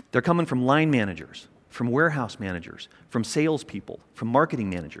 They're coming from line managers, from warehouse managers, from salespeople, from marketing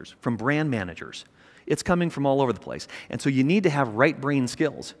managers, from brand managers. It's coming from all over the place. And so you need to have right brain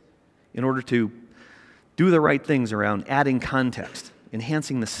skills in order to do the right things around adding context,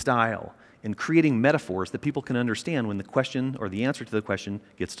 enhancing the style, and creating metaphors that people can understand when the question or the answer to the question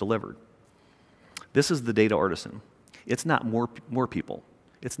gets delivered. This is the data artisan. It's not more people.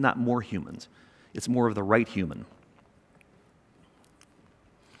 It's not more humans. It's more of the right human.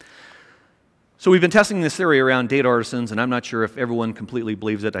 So we've been testing this theory around data artisans, and I'm not sure if everyone completely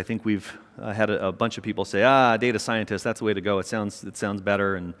believes it. I think we've had a bunch of people say, data scientists, that's the way to go. It sounds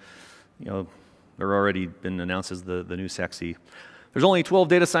better, and they're already been announced as the new sexy. There's only 12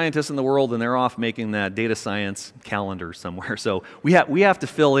 data scientists in the world, and they're off making that data science calendar somewhere. So we have to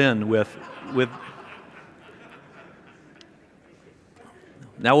fill in with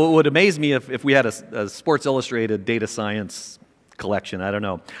Now, it would amaze me if we had a Sports Illustrated data science collection. I don't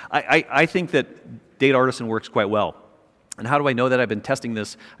know. I think that data artisan works quite well. And how do I know that? I've been testing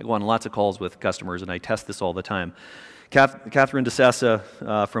this. I go on lots of calls with customers, and I test this all the time. Catherine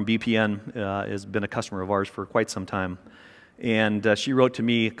DeSessa from BPN has been a customer of ours for quite some time. And she wrote to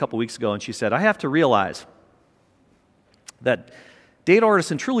me a couple weeks ago, and she said, I have to realize that data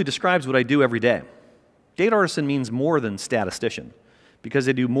artisan truly describes what I do every day. Data artisan means more than statistician, because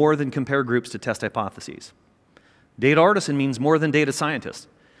they do more than compare groups to test hypotheses. Data artisan means more than data scientist,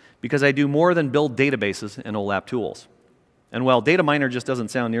 because I do more than build databases and OLAP tools. And while data miner just doesn't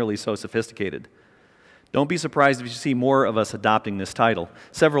sound nearly so sophisticated, don't be surprised if you see more of us adopting this title.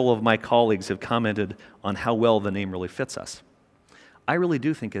 Several of my colleagues have commented on how well the name really fits us. I really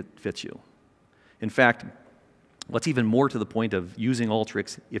do think it fits you. In fact, what's even more to the point of using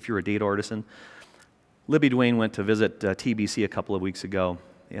Alteryx if you're a data artisan, Libby Duane went to visit TBC a couple of weeks ago,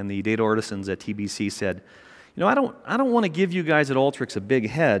 and the data artisans at TBC said, You know, I don't want to give you guys at Alteryx a big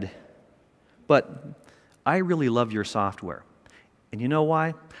head, but I really love your software. And you know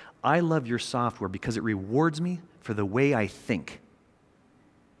why? I love your software because it rewards me for the way I think.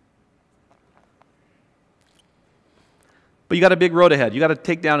 But you got a big road ahead. You got to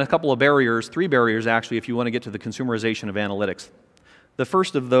take down a couple of barriers, 3 barriers actually, if you want to get to the consumerization of analytics. The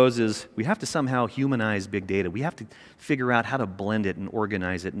first of those is we have to somehow humanize big data. We have to figure out how to blend it and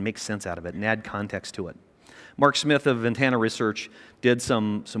organize it and make sense out of it and add context to it. Mark Smith of Ventana Research did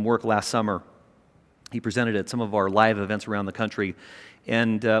some work last summer. He presented at some of our live events around the country.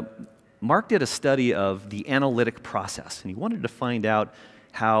 And Mark did a study of the analytic process. And he wanted to find out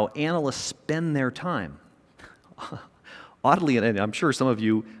how analysts spend their time. Oddly, and I'm sure some of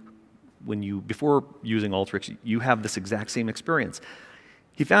you, before using Alteryx, you have this exact same experience.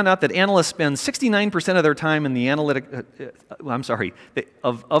 He found out that analysts spend 69% of their time in the analytic,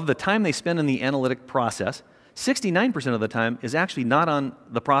 of the time they spend in the analytic process, 69% of the time is actually not on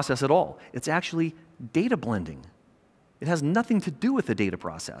the process at all. It's actually data blending. It has nothing to do with the data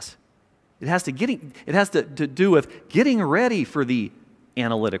process. It has to do with getting ready for the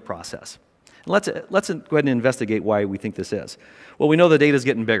analytic process. Let's go ahead and investigate why we think this is. Well, we know the data is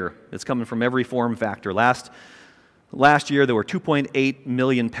getting bigger. It's coming from every form factor. Last year, there were 2.8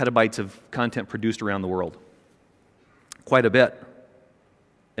 million petabytes of content produced around the world. Quite a bit.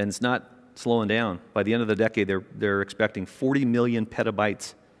 And it's not slowing down. By the end of the decade, they're expecting 40 million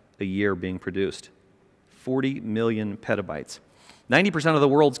petabytes a year being produced. 40 million petabytes. 90% of the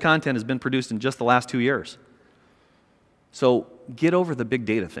world's content has been produced in just the last 2 years. So get over the big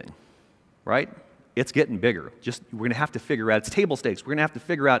data thing, right? It's getting bigger. We're going to have to figure out, it's table stakes. We're going to have to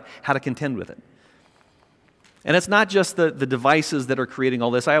figure out how to contend with it. And it's not just the devices that are creating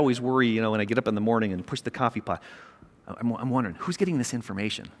all this. I always worry, when I get up in the morning and push the coffee pot. I'm wondering, who's getting this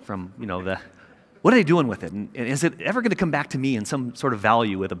information from, what are they doing with it? And is it ever going to come back to me in some sort of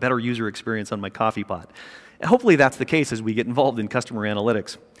value with a better user experience on my coffee pot? And hopefully that's the case as we get involved in customer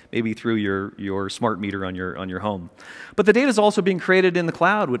analytics, maybe through your smart meter on your home. But the data is also being created in the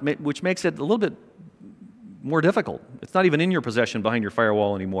cloud, which makes it a little bit more difficult. It's not even in your possession behind your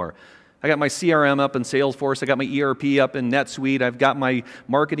firewall anymore. I got my CRM up in Salesforce. I got my ERP up in NetSuite. I've got my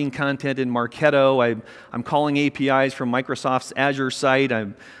marketing content in Marketo. I'm calling APIs from Microsoft's Azure site.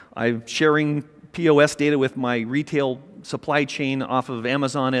 I'm sharing POS data with my retail supply chain off of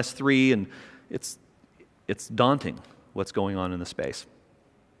Amazon S3, and it's daunting what's going on in the space.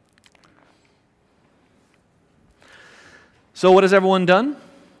 So what has everyone done?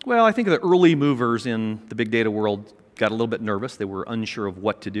 Well, I think the early movers in the big data world got a little bit nervous. They were unsure of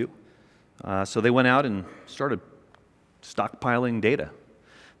what to do. So they went out and started stockpiling data.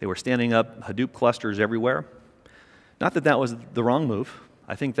 They were standing up Hadoop clusters everywhere. Not that that was the wrong move.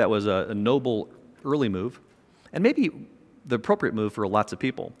 I think that was a noble early move, and maybe the appropriate move for lots of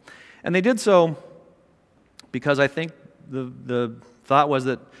people. And they did so because I think the thought was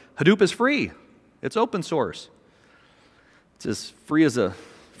that Hadoop is free. It's open source. It's as free as a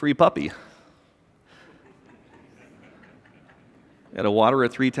free puppy. I got to water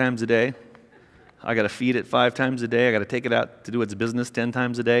it 3 times a day. I got to feed it 5 times a day. I got to take it out to do its business 10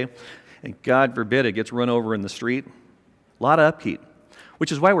 times a day. And God forbid it gets run over in the street. A lot of upkeep,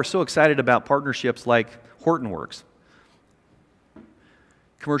 which is why we're so excited about partnerships like Hortonworks.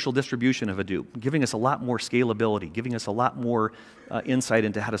 Commercial distribution of Hadoop, giving us a lot more scalability, giving us a lot more insight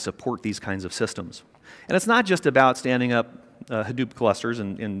into how to support these kinds of systems. And it's not just about standing up Hadoop clusters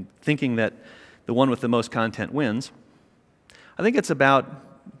and thinking that the one with the most content wins. I think it's about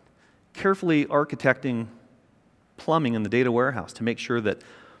carefully architecting plumbing in the data warehouse to make sure that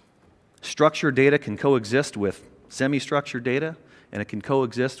structured data can coexist with semi-structured data, and it can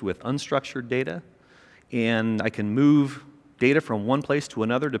coexist with unstructured data, and I can move data from one place to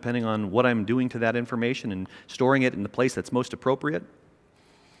another depending on what I'm doing to that information and storing it in the place that's most appropriate.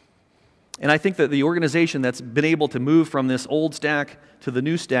 And I think that the organization that's been able to move from this old stack to the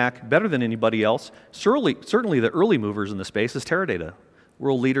new stack better than anybody else, certainly the early movers in the space, is Teradata,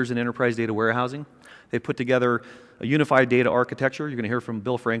 world leaders in enterprise data warehousing. They put together a unified data architecture. You're going to hear from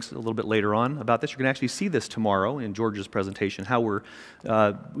Bill Franks a little bit later on about this. You're going to actually see this tomorrow in George's presentation, how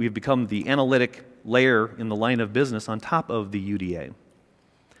we've become the analytic layer in the line of business on top of the UDA.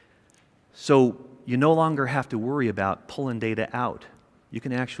 So you no longer have to worry about pulling data out. You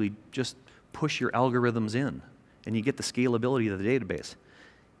can actually just push your algorithms in, and you get the scalability of the database.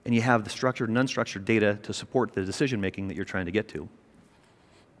 And you have the structured and unstructured data to support the decision-making that you're trying to get to.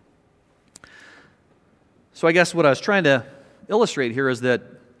 So I guess what I was trying to illustrate here is that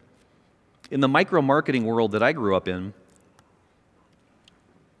in the micro-marketing world that I grew up in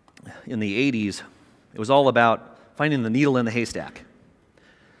the 80s, It was all about finding the needle in the haystack.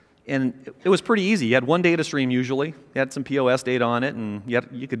 And it was pretty easy. You had one data stream usually, you had some POS data on it, and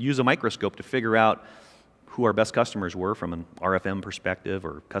you could use a microscope to figure out who our best customers were from an RFM perspective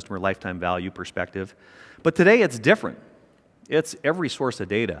or customer lifetime value perspective. But today it's different. It's every source of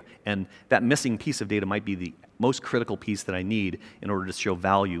data, and that missing piece of data might be the most critical piece that I need in order to show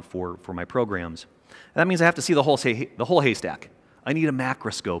value for my programs. And that means I have to see the whole haystack. I need a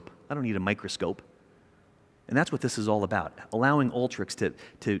macroscope. I don't need a microscope. And that's what this is all about, allowing Alteryx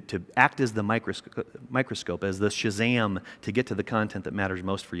to act as the microscope, as the Shazam to get to the content that matters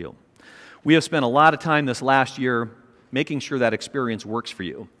most for you. We have spent a lot of time this last year making sure that experience works for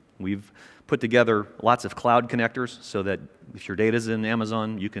you. We've put together lots of cloud connectors so that if your data is in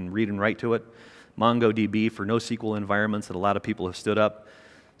Amazon, you can read and write to it. MongoDB for NoSQL environments that a lot of people have stood up.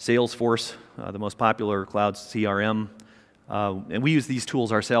 Salesforce, the most popular cloud CRM. And we use these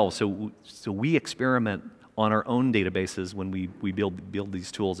tools ourselves, so we experiment on our own databases when we build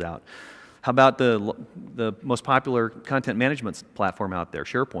these tools out. How about the most popular content management platform out there,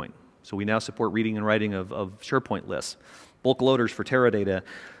 SharePoint? So we now support reading and writing of SharePoint lists, bulk loaders for Teradata,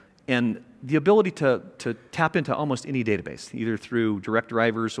 and the ability to tap into almost any database, either through direct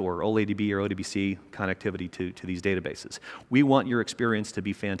drivers or OLADB or ODBC connectivity to these databases. We want your experience to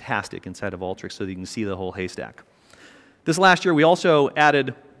be fantastic inside of Alteryx so that you can see the whole haystack. This last year, we also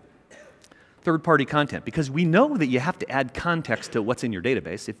added third-party content because we know that you have to add context to what's in your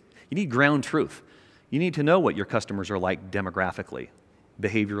database. If you need ground truth. You need to know what your customers are like demographically,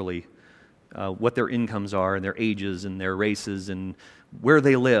 behaviorally, what their incomes are and their ages and their races and where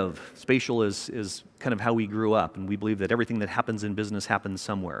they live. Spatial is kind of how we grew up, and we believe that everything that happens in business happens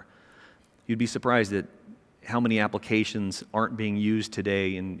somewhere. You'd be surprised at how many applications aren't being used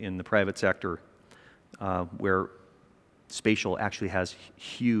today in the private sector where spatial actually has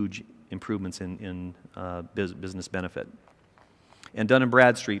huge improvements in business benefit. And Dun &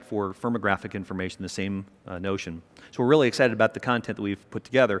 Bradstreet for firmographic information, the same notion. So we're really excited about the content that we've put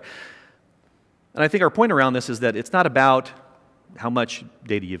together. And I think our point around this is that it's not about how much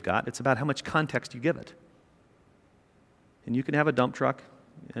data you've got, it's about how much context you give it. And you can have a dump truck,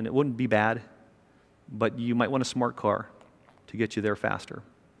 and it wouldn't be bad, but you might want a smart car to get you there faster.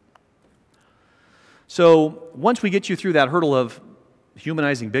 So once we get you through that hurdle of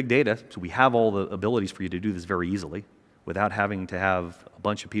humanizing big data, so we have all the abilities for you to do this very easily without having to have a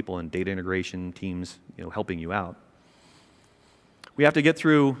bunch of people in data integration teams, helping you out. We have to get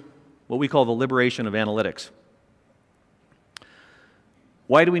through what we call the liberation of analytics.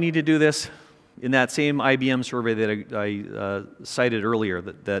 Why do we need to do this? In that same IBM survey that I cited earlier,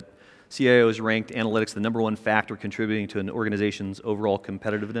 that CIOs ranked analytics the #1 factor contributing to an organization's overall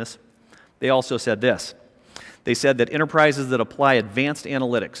competitiveness, they also said this. They said that enterprises that apply advanced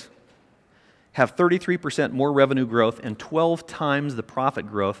analytics have 33% more revenue growth and 12 times the profit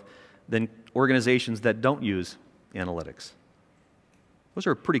growth than organizations that don't use analytics. Those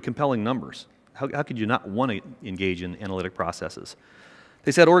are pretty compelling numbers. How could you not want to engage in analytic processes?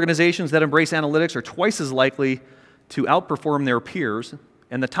 They said organizations that embrace analytics are twice as likely to outperform their peers,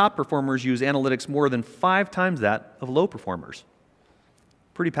 and the top performers use analytics more than 5 times that of low performers.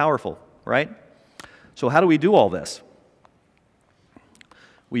 Pretty powerful, right? So how do we do all this?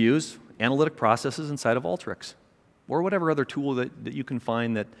 We use analytic processes inside of Alteryx, or whatever other tool that you can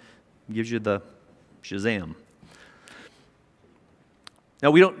find that gives you the Shazam.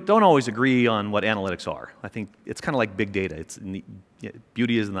 Now, we don't always agree on what analytics are. I think it's kind of like big data.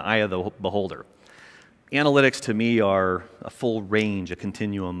 Beauty is in the eye of the beholder. Analytics, to me, are a full range, a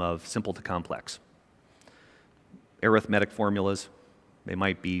continuum of simple to complex. Arithmetic formulas, they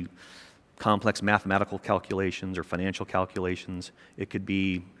might be complex mathematical calculations or financial calculations. It could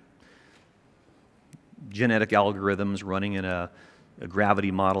be genetic algorithms running in a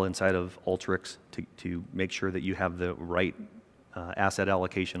gravity model inside of Alteryx to make sure that you have the right asset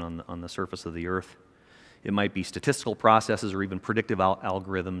allocation on the surface of the Earth. It might be statistical processes or even predictive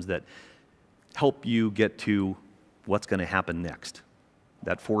algorithms that help you get to what's going to happen next,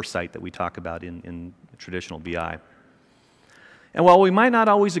 that foresight that we talk about in traditional BI. And while we might not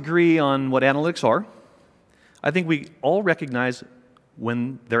always agree on what analytics are, I think we all recognize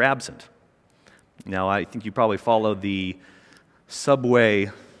when they're absent. Now, I think you probably followed the subway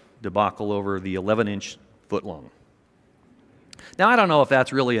debacle over the 11-inch footlong. Now, I don't know if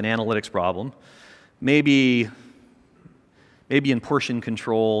that's really an analytics problem. Maybe in portion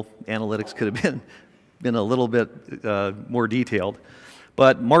control, analytics could have been a little bit more detailed.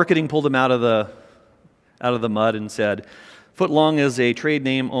 But marketing pulled them out of the mud and said, footlong is a trade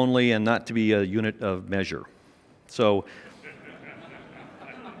name only and not to be a unit of measure. So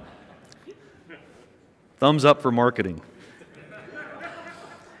Thumbs up for marketing.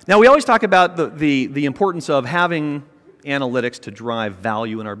 Now, we always talk about the importance of having analytics to drive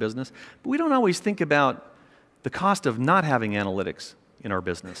value in our business, but we don't always think about the cost of not having analytics in our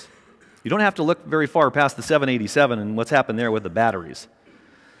business. You don't have to look very far past the 787 and what's happened there with the batteries.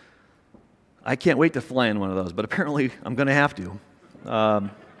 I can't wait to fly in one of those, but apparently I'm going to have to.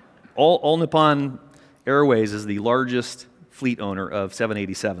 All Nippon Airways is the largest fleet owner of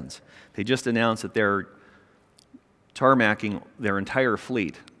 787s. They just announced that they're tarmacking their entire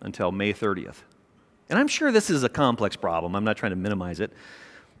fleet until May 30th. And I'm sure this is a complex problem. I'm not trying to minimize it.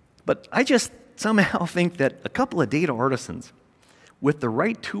 But I just somehow think that a couple of data artisans with the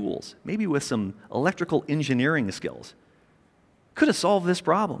right tools, maybe with some electrical engineering skills, could have solved this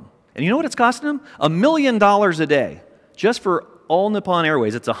problem. And you know what it's costing them? $1 million a day. Just for all Nippon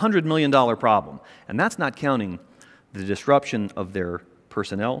Airways, it's a $100 million problem. And that's not counting the disruption of their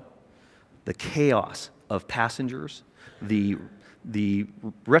personnel, the chaos of passengers, the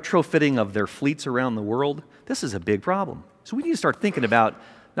retrofitting of their fleets around the world. This is a big problem. So we need to start thinking about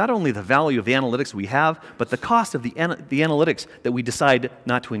not only the value of the analytics we have, but the cost of the analytics that we decide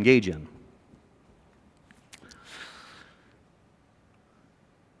not to engage in.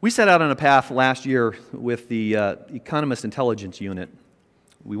 We set out on a path last year with the Economist Intelligence Unit.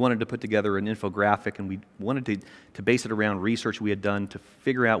 We wanted to put together an infographic, and we wanted to base it around research we had done to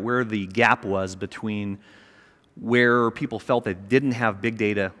figure out where the gap was between where people felt they didn't have big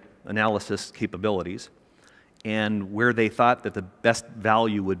data analysis capabilities and where they thought that the best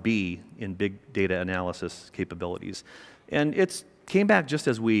value would be in big data analysis capabilities. And it came back just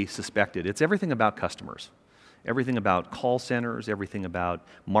as we suspected. It's everything about customers. Everything about call centers, everything about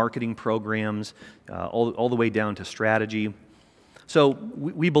marketing programs, all the way down to strategy. So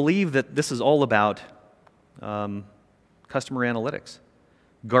we believe that this is all about customer analytics.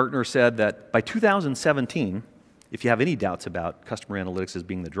 Gartner said that by 2017, if you have any doubts about customer analytics as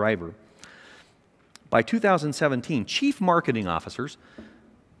being the driver, by 2017, chief marketing officers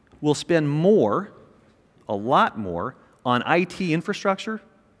will spend more, a lot more, on IT infrastructure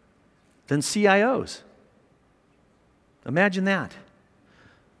than CIOs. Imagine that.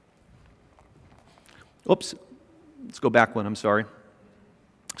 Oops, let's go back one, I'm sorry.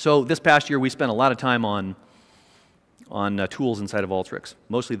 So this past year we spent a lot of time on tools inside of Alteryx,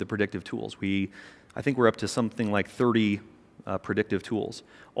 mostly the predictive tools. I think we're up to something like 30 predictive tools.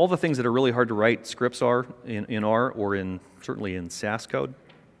 All the things that are really hard to write scripts are in R or certainly in SAS code,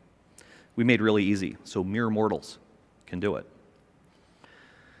 we made really easy, so mere mortals can do it.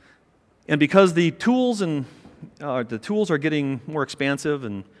 And because the tools are getting more expansive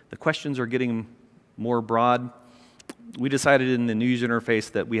and the questions are getting more broad, we decided in the new user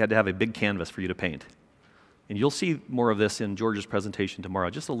interface that we had to have a big canvas for you to paint. And you'll see more of this in George's presentation tomorrow,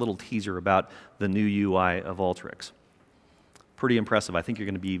 just a little teaser about the new UI of Alteryx. Pretty impressive. I think you're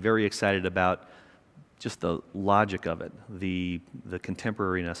going to be very excited about just the logic of it, the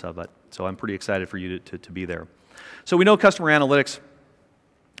contemporariness of it. So I'm pretty excited for you to be there. So we know customer analytics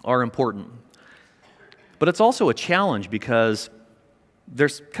are important. But it's also a challenge because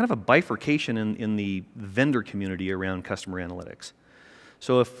there's kind of a bifurcation in the vendor community around customer analytics.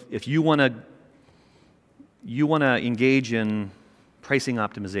 So if you want to engage in pricing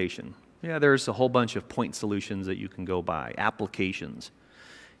optimization, yeah, there's a whole bunch of point solutions that you can go buy, applications.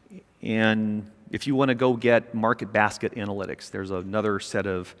 And if you want to go get market basket analytics, there's another set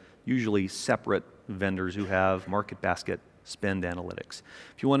of usually separate vendors who have market basket spend analytics.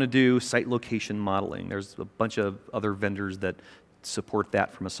 If you want to do site location modeling, there's a bunch of other vendors that support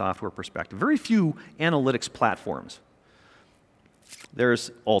that from a software perspective. Very few analytics platforms. There's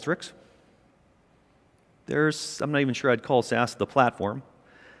Alteryx. I'm not even sure I'd call SAS the platform,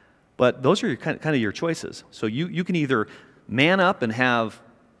 but those are kind of your choices. So you can either man up and have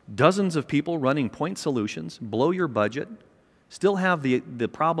dozens of people running point solutions, blow your budget, still have the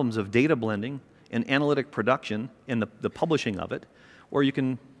problems of data blending and analytic production and the publishing of it, or you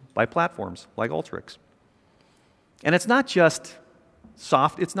can buy platforms like Alteryx. And it's not just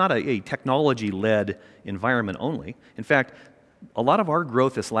it's not a technology-led environment only. In fact, a lot of our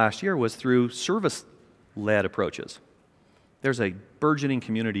growth this last year was through service-led approaches. There's a burgeoning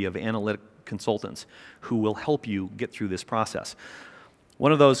community of analytic consultants who will help you get through this process.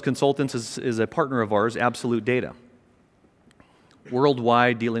 One of those consultants is a partner of ours, Absolute Data.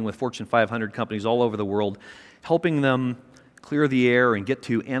 Worldwide, dealing with Fortune 500 companies all over the world, helping them clear the air and get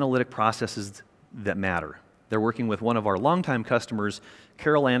to analytic processes that matter. They're working with one of our longtime customers,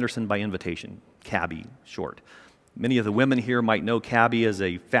 Carol Anderson by invitation, CABI short. Many of the women here might know CABI as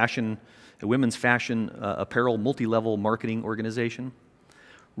a women's fashion apparel multi-level marketing organization.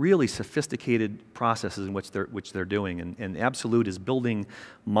 really sophisticated processes in which they're doing. And Absolute is building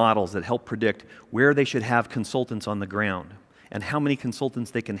models that help predict where they should have consultants on the ground and how many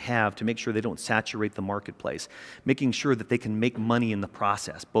consultants they can have to make sure they don't saturate the marketplace, making sure that they can make money in the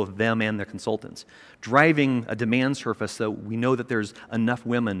process, both them and their consultants, driving a demand surface so we know that there's enough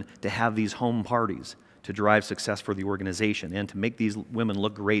women to have these home parties to drive success for the organization and to make these women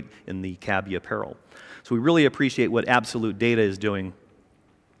look great in the cabbie apparel. So we really appreciate what Absolute Data is doing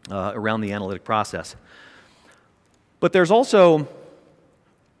around the analytic process. But there's also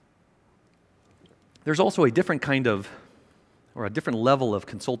a different kind of, or a different level of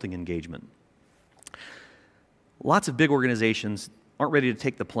consulting engagement. Lots of big organizations aren't ready to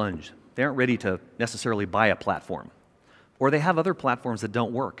take the plunge. They aren't ready to necessarily buy a platform. Or they have other platforms that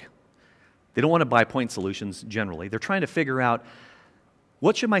don't work. They don't want to buy point solutions generally. They're trying to figure out,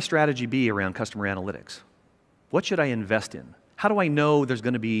 what should my strategy be around customer analytics? What should I invest in? How do I know there's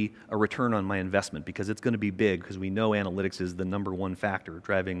going to be a return on my investment? Because it's going to be big, because we know analytics is the #1 factor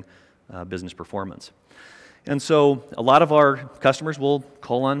driving business performance. And so a lot of our customers will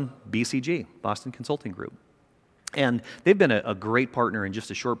call on BCG, Boston Consulting Group. And they've been a great partner in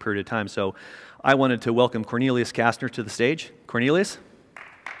just a short period of time. So I wanted to welcome Cornelius Kastner to the stage. Cornelius?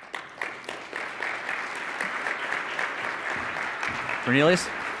 Cornelius?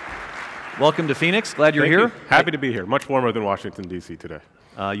 Welcome to Phoenix. Glad you're here. Happy to be here. Much warmer than Washington, D.C. today.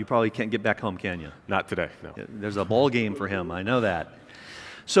 You probably can't get back home, can you? Not today, no. There's a ball game for him. I know that.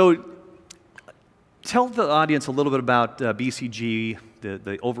 So tell the audience a little bit about BCG,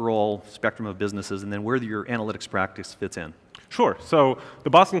 the overall spectrum of businesses, and then where your analytics practice fits in. Sure. So the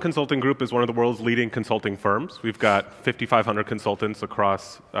Boston Consulting Group is one of the world's leading consulting firms. We've got 5,500 consultants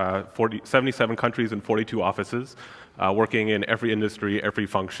across 77 countries and 42 offices, working in every industry, every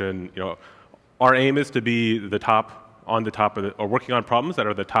function. Our aim is to be or working on problems that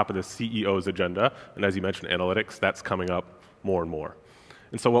are the top of the CEO's agenda. And as you mentioned, analytics, that's coming up more and more.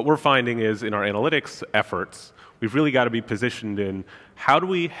 And so what we're finding is in our analytics efforts, we've really got to be positioned in how do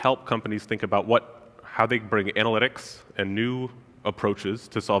we help companies think about how they bring analytics and new approaches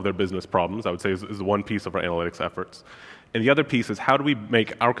to solve their business problems, I would say is one piece of our analytics efforts. And the other piece is how do we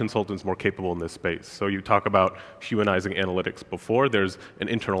make our consultants more capable in this space? So you talk about humanizing analytics before, there's an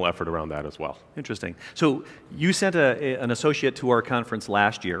internal effort around that as well. Interesting. So you sent an associate to our conference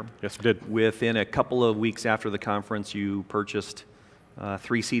last year. Yes, we did. Within a couple of weeks after the conference, you purchased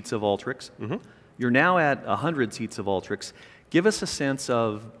 3 seats of Alteryx. Mm-hmm. You're now at 100 seats of Alteryx. Give us a sense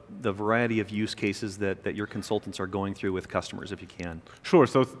of the variety of use cases that your consultants are going through with customers, if you can. Sure.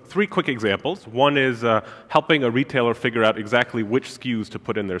 So 3 quick examples. One is helping a retailer figure out exactly which SKUs to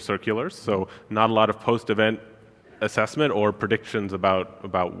put in their circulars. So not a lot of post-event assessment or predictions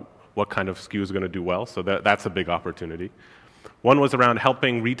about what kind of SKU is going to do well. So that's a big opportunity. One was around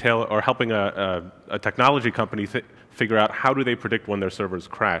helping a technology company figure out how do they predict when their servers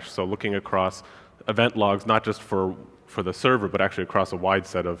crash. So looking across event logs, not just for the server, but actually across a wide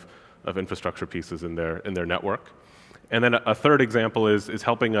set of infrastructure pieces in their network. And then a third example is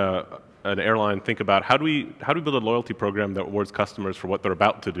helping an airline think about how do we build a loyalty program that rewards customers for what they're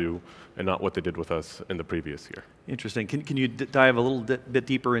about to do and not what they did with us in the previous year. Interesting. Can you dive a little bit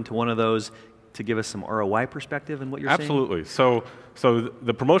deeper into one of those to give us some ROI perspective in what you're saying? Absolutely. So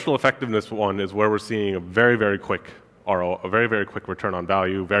the promotional effectiveness one is where we're seeing a very, very quick return on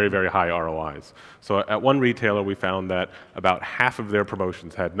value, very, very high ROIs. So at one retailer, we found that about half of their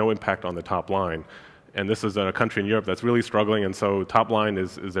promotions had no impact on the top line. And this is in a country in Europe that's really struggling, and so top line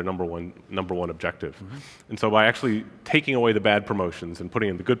is their number one objective. Mm-hmm. And so by actually taking away the bad promotions and putting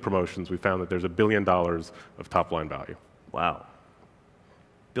in the good promotions, we found that there's $1 billion of top line value. Wow.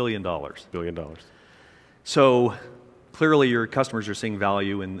 $1 billion. $1 billion. So clearly your customers are seeing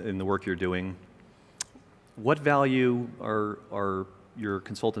value in the work you're doing. What value are your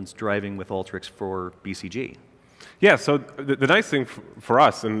consultants driving with Alteryx for BCG? Yeah, so the nice thing for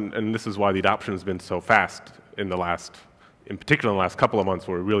us, and this is why the adoption has been so fast in particular in the last couple of months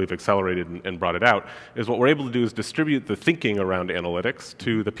where we really have accelerated and brought it out, is what we're able to do is distribute the thinking around analytics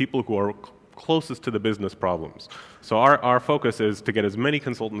to the people who are closest to the business problems. So our focus is to get as many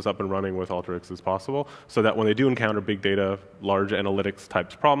consultants up and running with Alteryx as possible so that when they do encounter big data, large analytics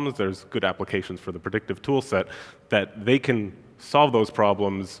types problems, there's good applications for the predictive tool set that they can solve those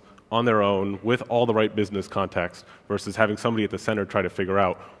problems on their own with all the right business context versus having somebody at the center try to figure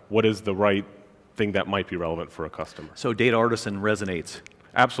out what is the right thing that might be relevant for a customer. So data artisan resonates.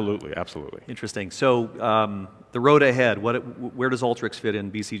 Absolutely, absolutely. Interesting. So the road ahead, where does Alteryx fit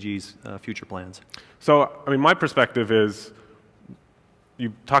in BCG's future plans? So, I mean, my perspective is,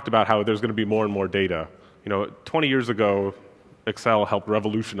 you talked about how there's going to be more and more data. 20 years ago, Excel helped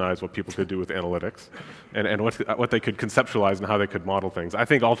revolutionize what people could do with analytics and what they could conceptualize and how they could model things. I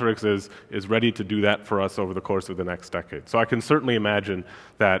think Alteryx is ready to do that for us over the course of the next decade. So I can certainly imagine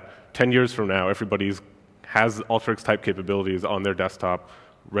that 10 years from now, everybody has Alteryx-type capabilities on their desktop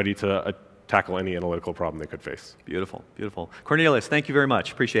ready to tackle any analytical problem they could face. Beautiful, beautiful. Cornelius, thank you very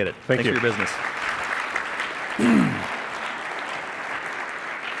much. Appreciate it. Thank you for your business.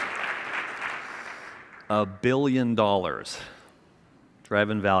 $1 billion.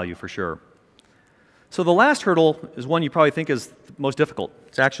 Driving value for sure. So the last hurdle is one you probably think is most difficult.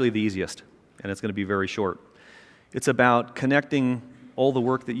 It's actually the easiest, and it's going to be very short. It's about connecting all the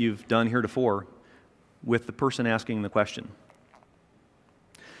work that you've done heretofore with the person asking the question.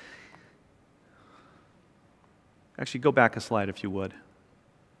 Actually, go back a slide if you would.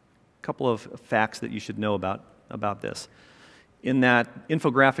 A couple of facts that you should know about this. In that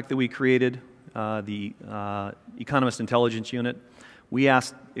infographic that we created, the Economist Intelligence Unit, we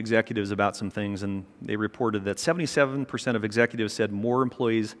asked executives about some things, and they reported that 77% of executives said more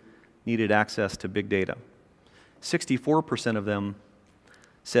employees needed access to big data. 64% of them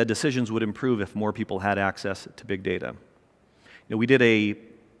said decisions would improve if more people had access to big data. You know, we did a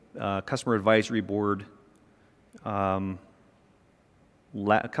customer advisory board a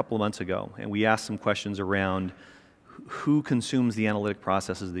couple of months ago, and we asked some questions around who consumes the analytic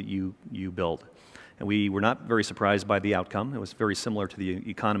processes that you build. And we were not very surprised by the outcome. It was very similar to the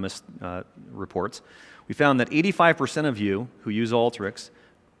Economist reports. We found that 85% of you who use Alteryx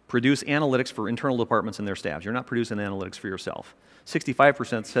produce analytics for internal departments and their staffs. You're not producing analytics for yourself.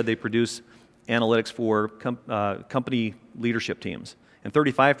 65% said they produce analytics for company leadership teams, and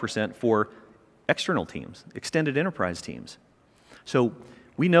 35% for external teams, extended enterprise teams. So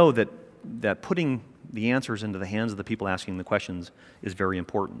we know that putting the answers into the hands of the people asking the questions is very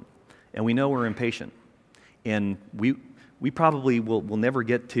important. And we know we're impatient. And we probably will never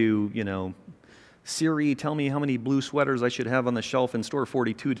get to, you know, Siri, tell me how many blue sweaters I should have on the shelf in store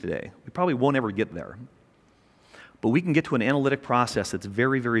 42 today. We probably won't ever get there. But we can get to an analytic process that's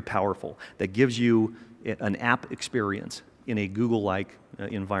very, very powerful, that gives you an app experience in a Google-like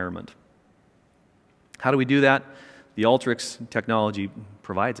environment. How do we do that? The Alteryx technology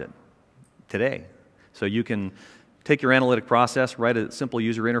provides it today. So you can take your analytic process, write a simple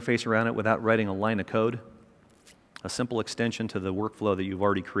user interface around it without writing a line of code, a simple extension to the workflow that you've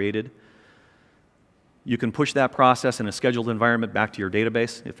already created. You can push that process in a scheduled environment back to your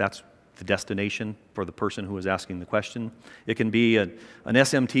database if that's the destination for the person who is asking the question. It can be an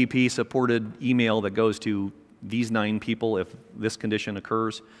SMTP-supported email that goes to these 9 people if this condition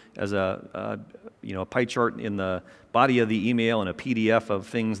occurs, as a pie chart in the body of the email and a PDF of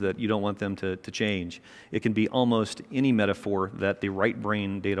things that you don't want them to change. It can be almost any metaphor that the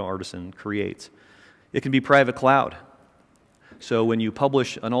right-brain data artisan creates. It can be private cloud. So when you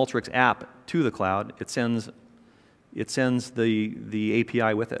publish an Alteryx app to the cloud, it sends the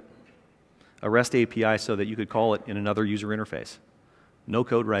API with it, a REST API, so that you could call it in another user interface. No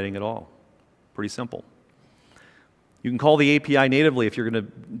code writing at all. Pretty simple. You can call the API natively if you're going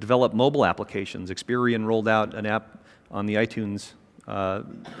to develop mobile applications. Experian rolled out an app on the iTunes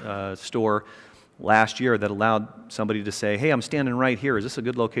store last year that allowed somebody to say, hey, I'm standing right here. Is this a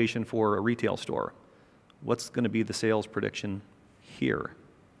good location for a retail store? What's going to be the sales prediction here?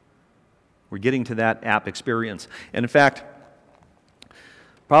 We're getting to that app experience. And in fact,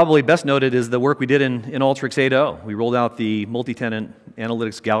 probably best noted is the work we did in Alteryx 8.0. We rolled out the multi-tenant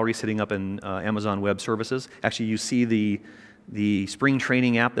analytics gallery sitting up in Amazon Web Services. Actually, you see the spring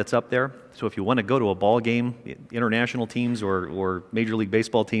training app that's up there. So if you want to go to a ball game, international teams or Major League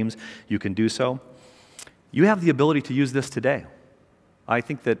Baseball teams, you can do so. You have the ability to use this today. I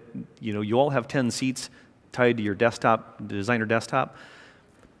think that you all have 10 seats tied to your desktop, designer desktop.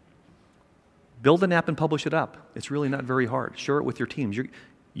 Build an app and publish it up. It's really not very hard. Share it with your teams.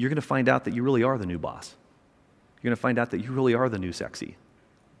 You're going to find out that you really are the new boss. You're going to find out that you really are the new sexy.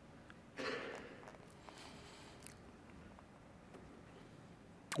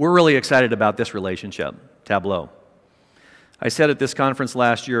 We're really excited about this relationship, Tableau. I said at this conference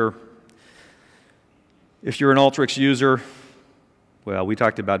last year, if you're an Alteryx user, well, we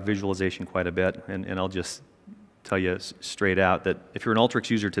talked about visualization quite a bit, and I'll just tell you straight out that if you're an Alteryx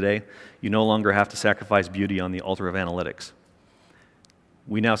user today, you no longer have to sacrifice beauty on the altar of analytics.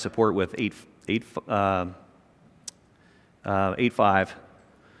 We now support with 8.5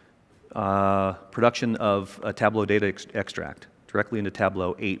 production of a Tableau data extract directly into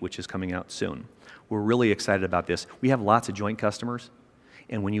Tableau 8, which is coming out soon. We're really excited about this. We have lots of joint customers,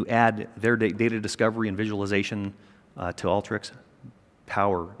 and when you add their data discovery and visualization to Alteryx,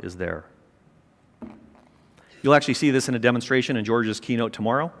 power is there. You'll actually see this in a demonstration in George's keynote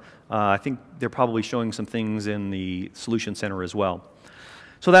tomorrow. I think they're probably showing some things in the Solution Center as well.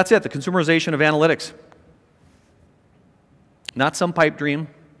 So that's it, the consumerization of analytics. Not some pipe dream,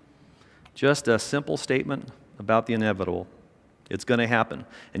 just a simple statement about the inevitable. It's going to happen,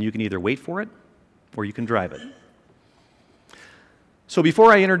 and you can either wait for it or you can drive it. So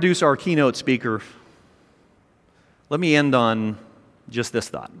before I introduce our keynote speaker, let me end on just this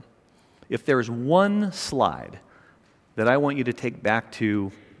thought. If there's one slide that I want you to take back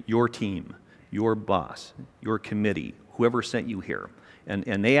to your team, your boss, your committee, whoever sent you here,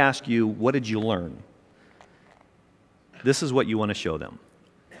 and they ask you, what did you learn? This is what you want to show them.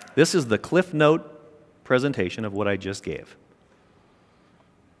 This is the Cliff Note presentation of what I just gave.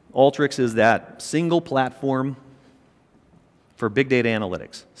 Alteryx is that single platform for big data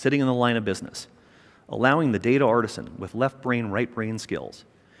analytics, sitting in the line of business, allowing the data artisan with left brain, right brain skills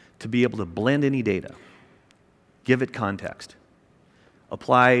to be able to blend any data, give it context,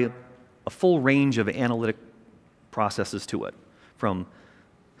 apply a full range of analytic processes to it, from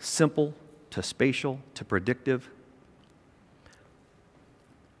simple to spatial to predictive,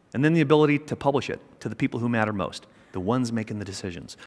 and then the ability to publish it to the people who matter most, the ones making the decisions,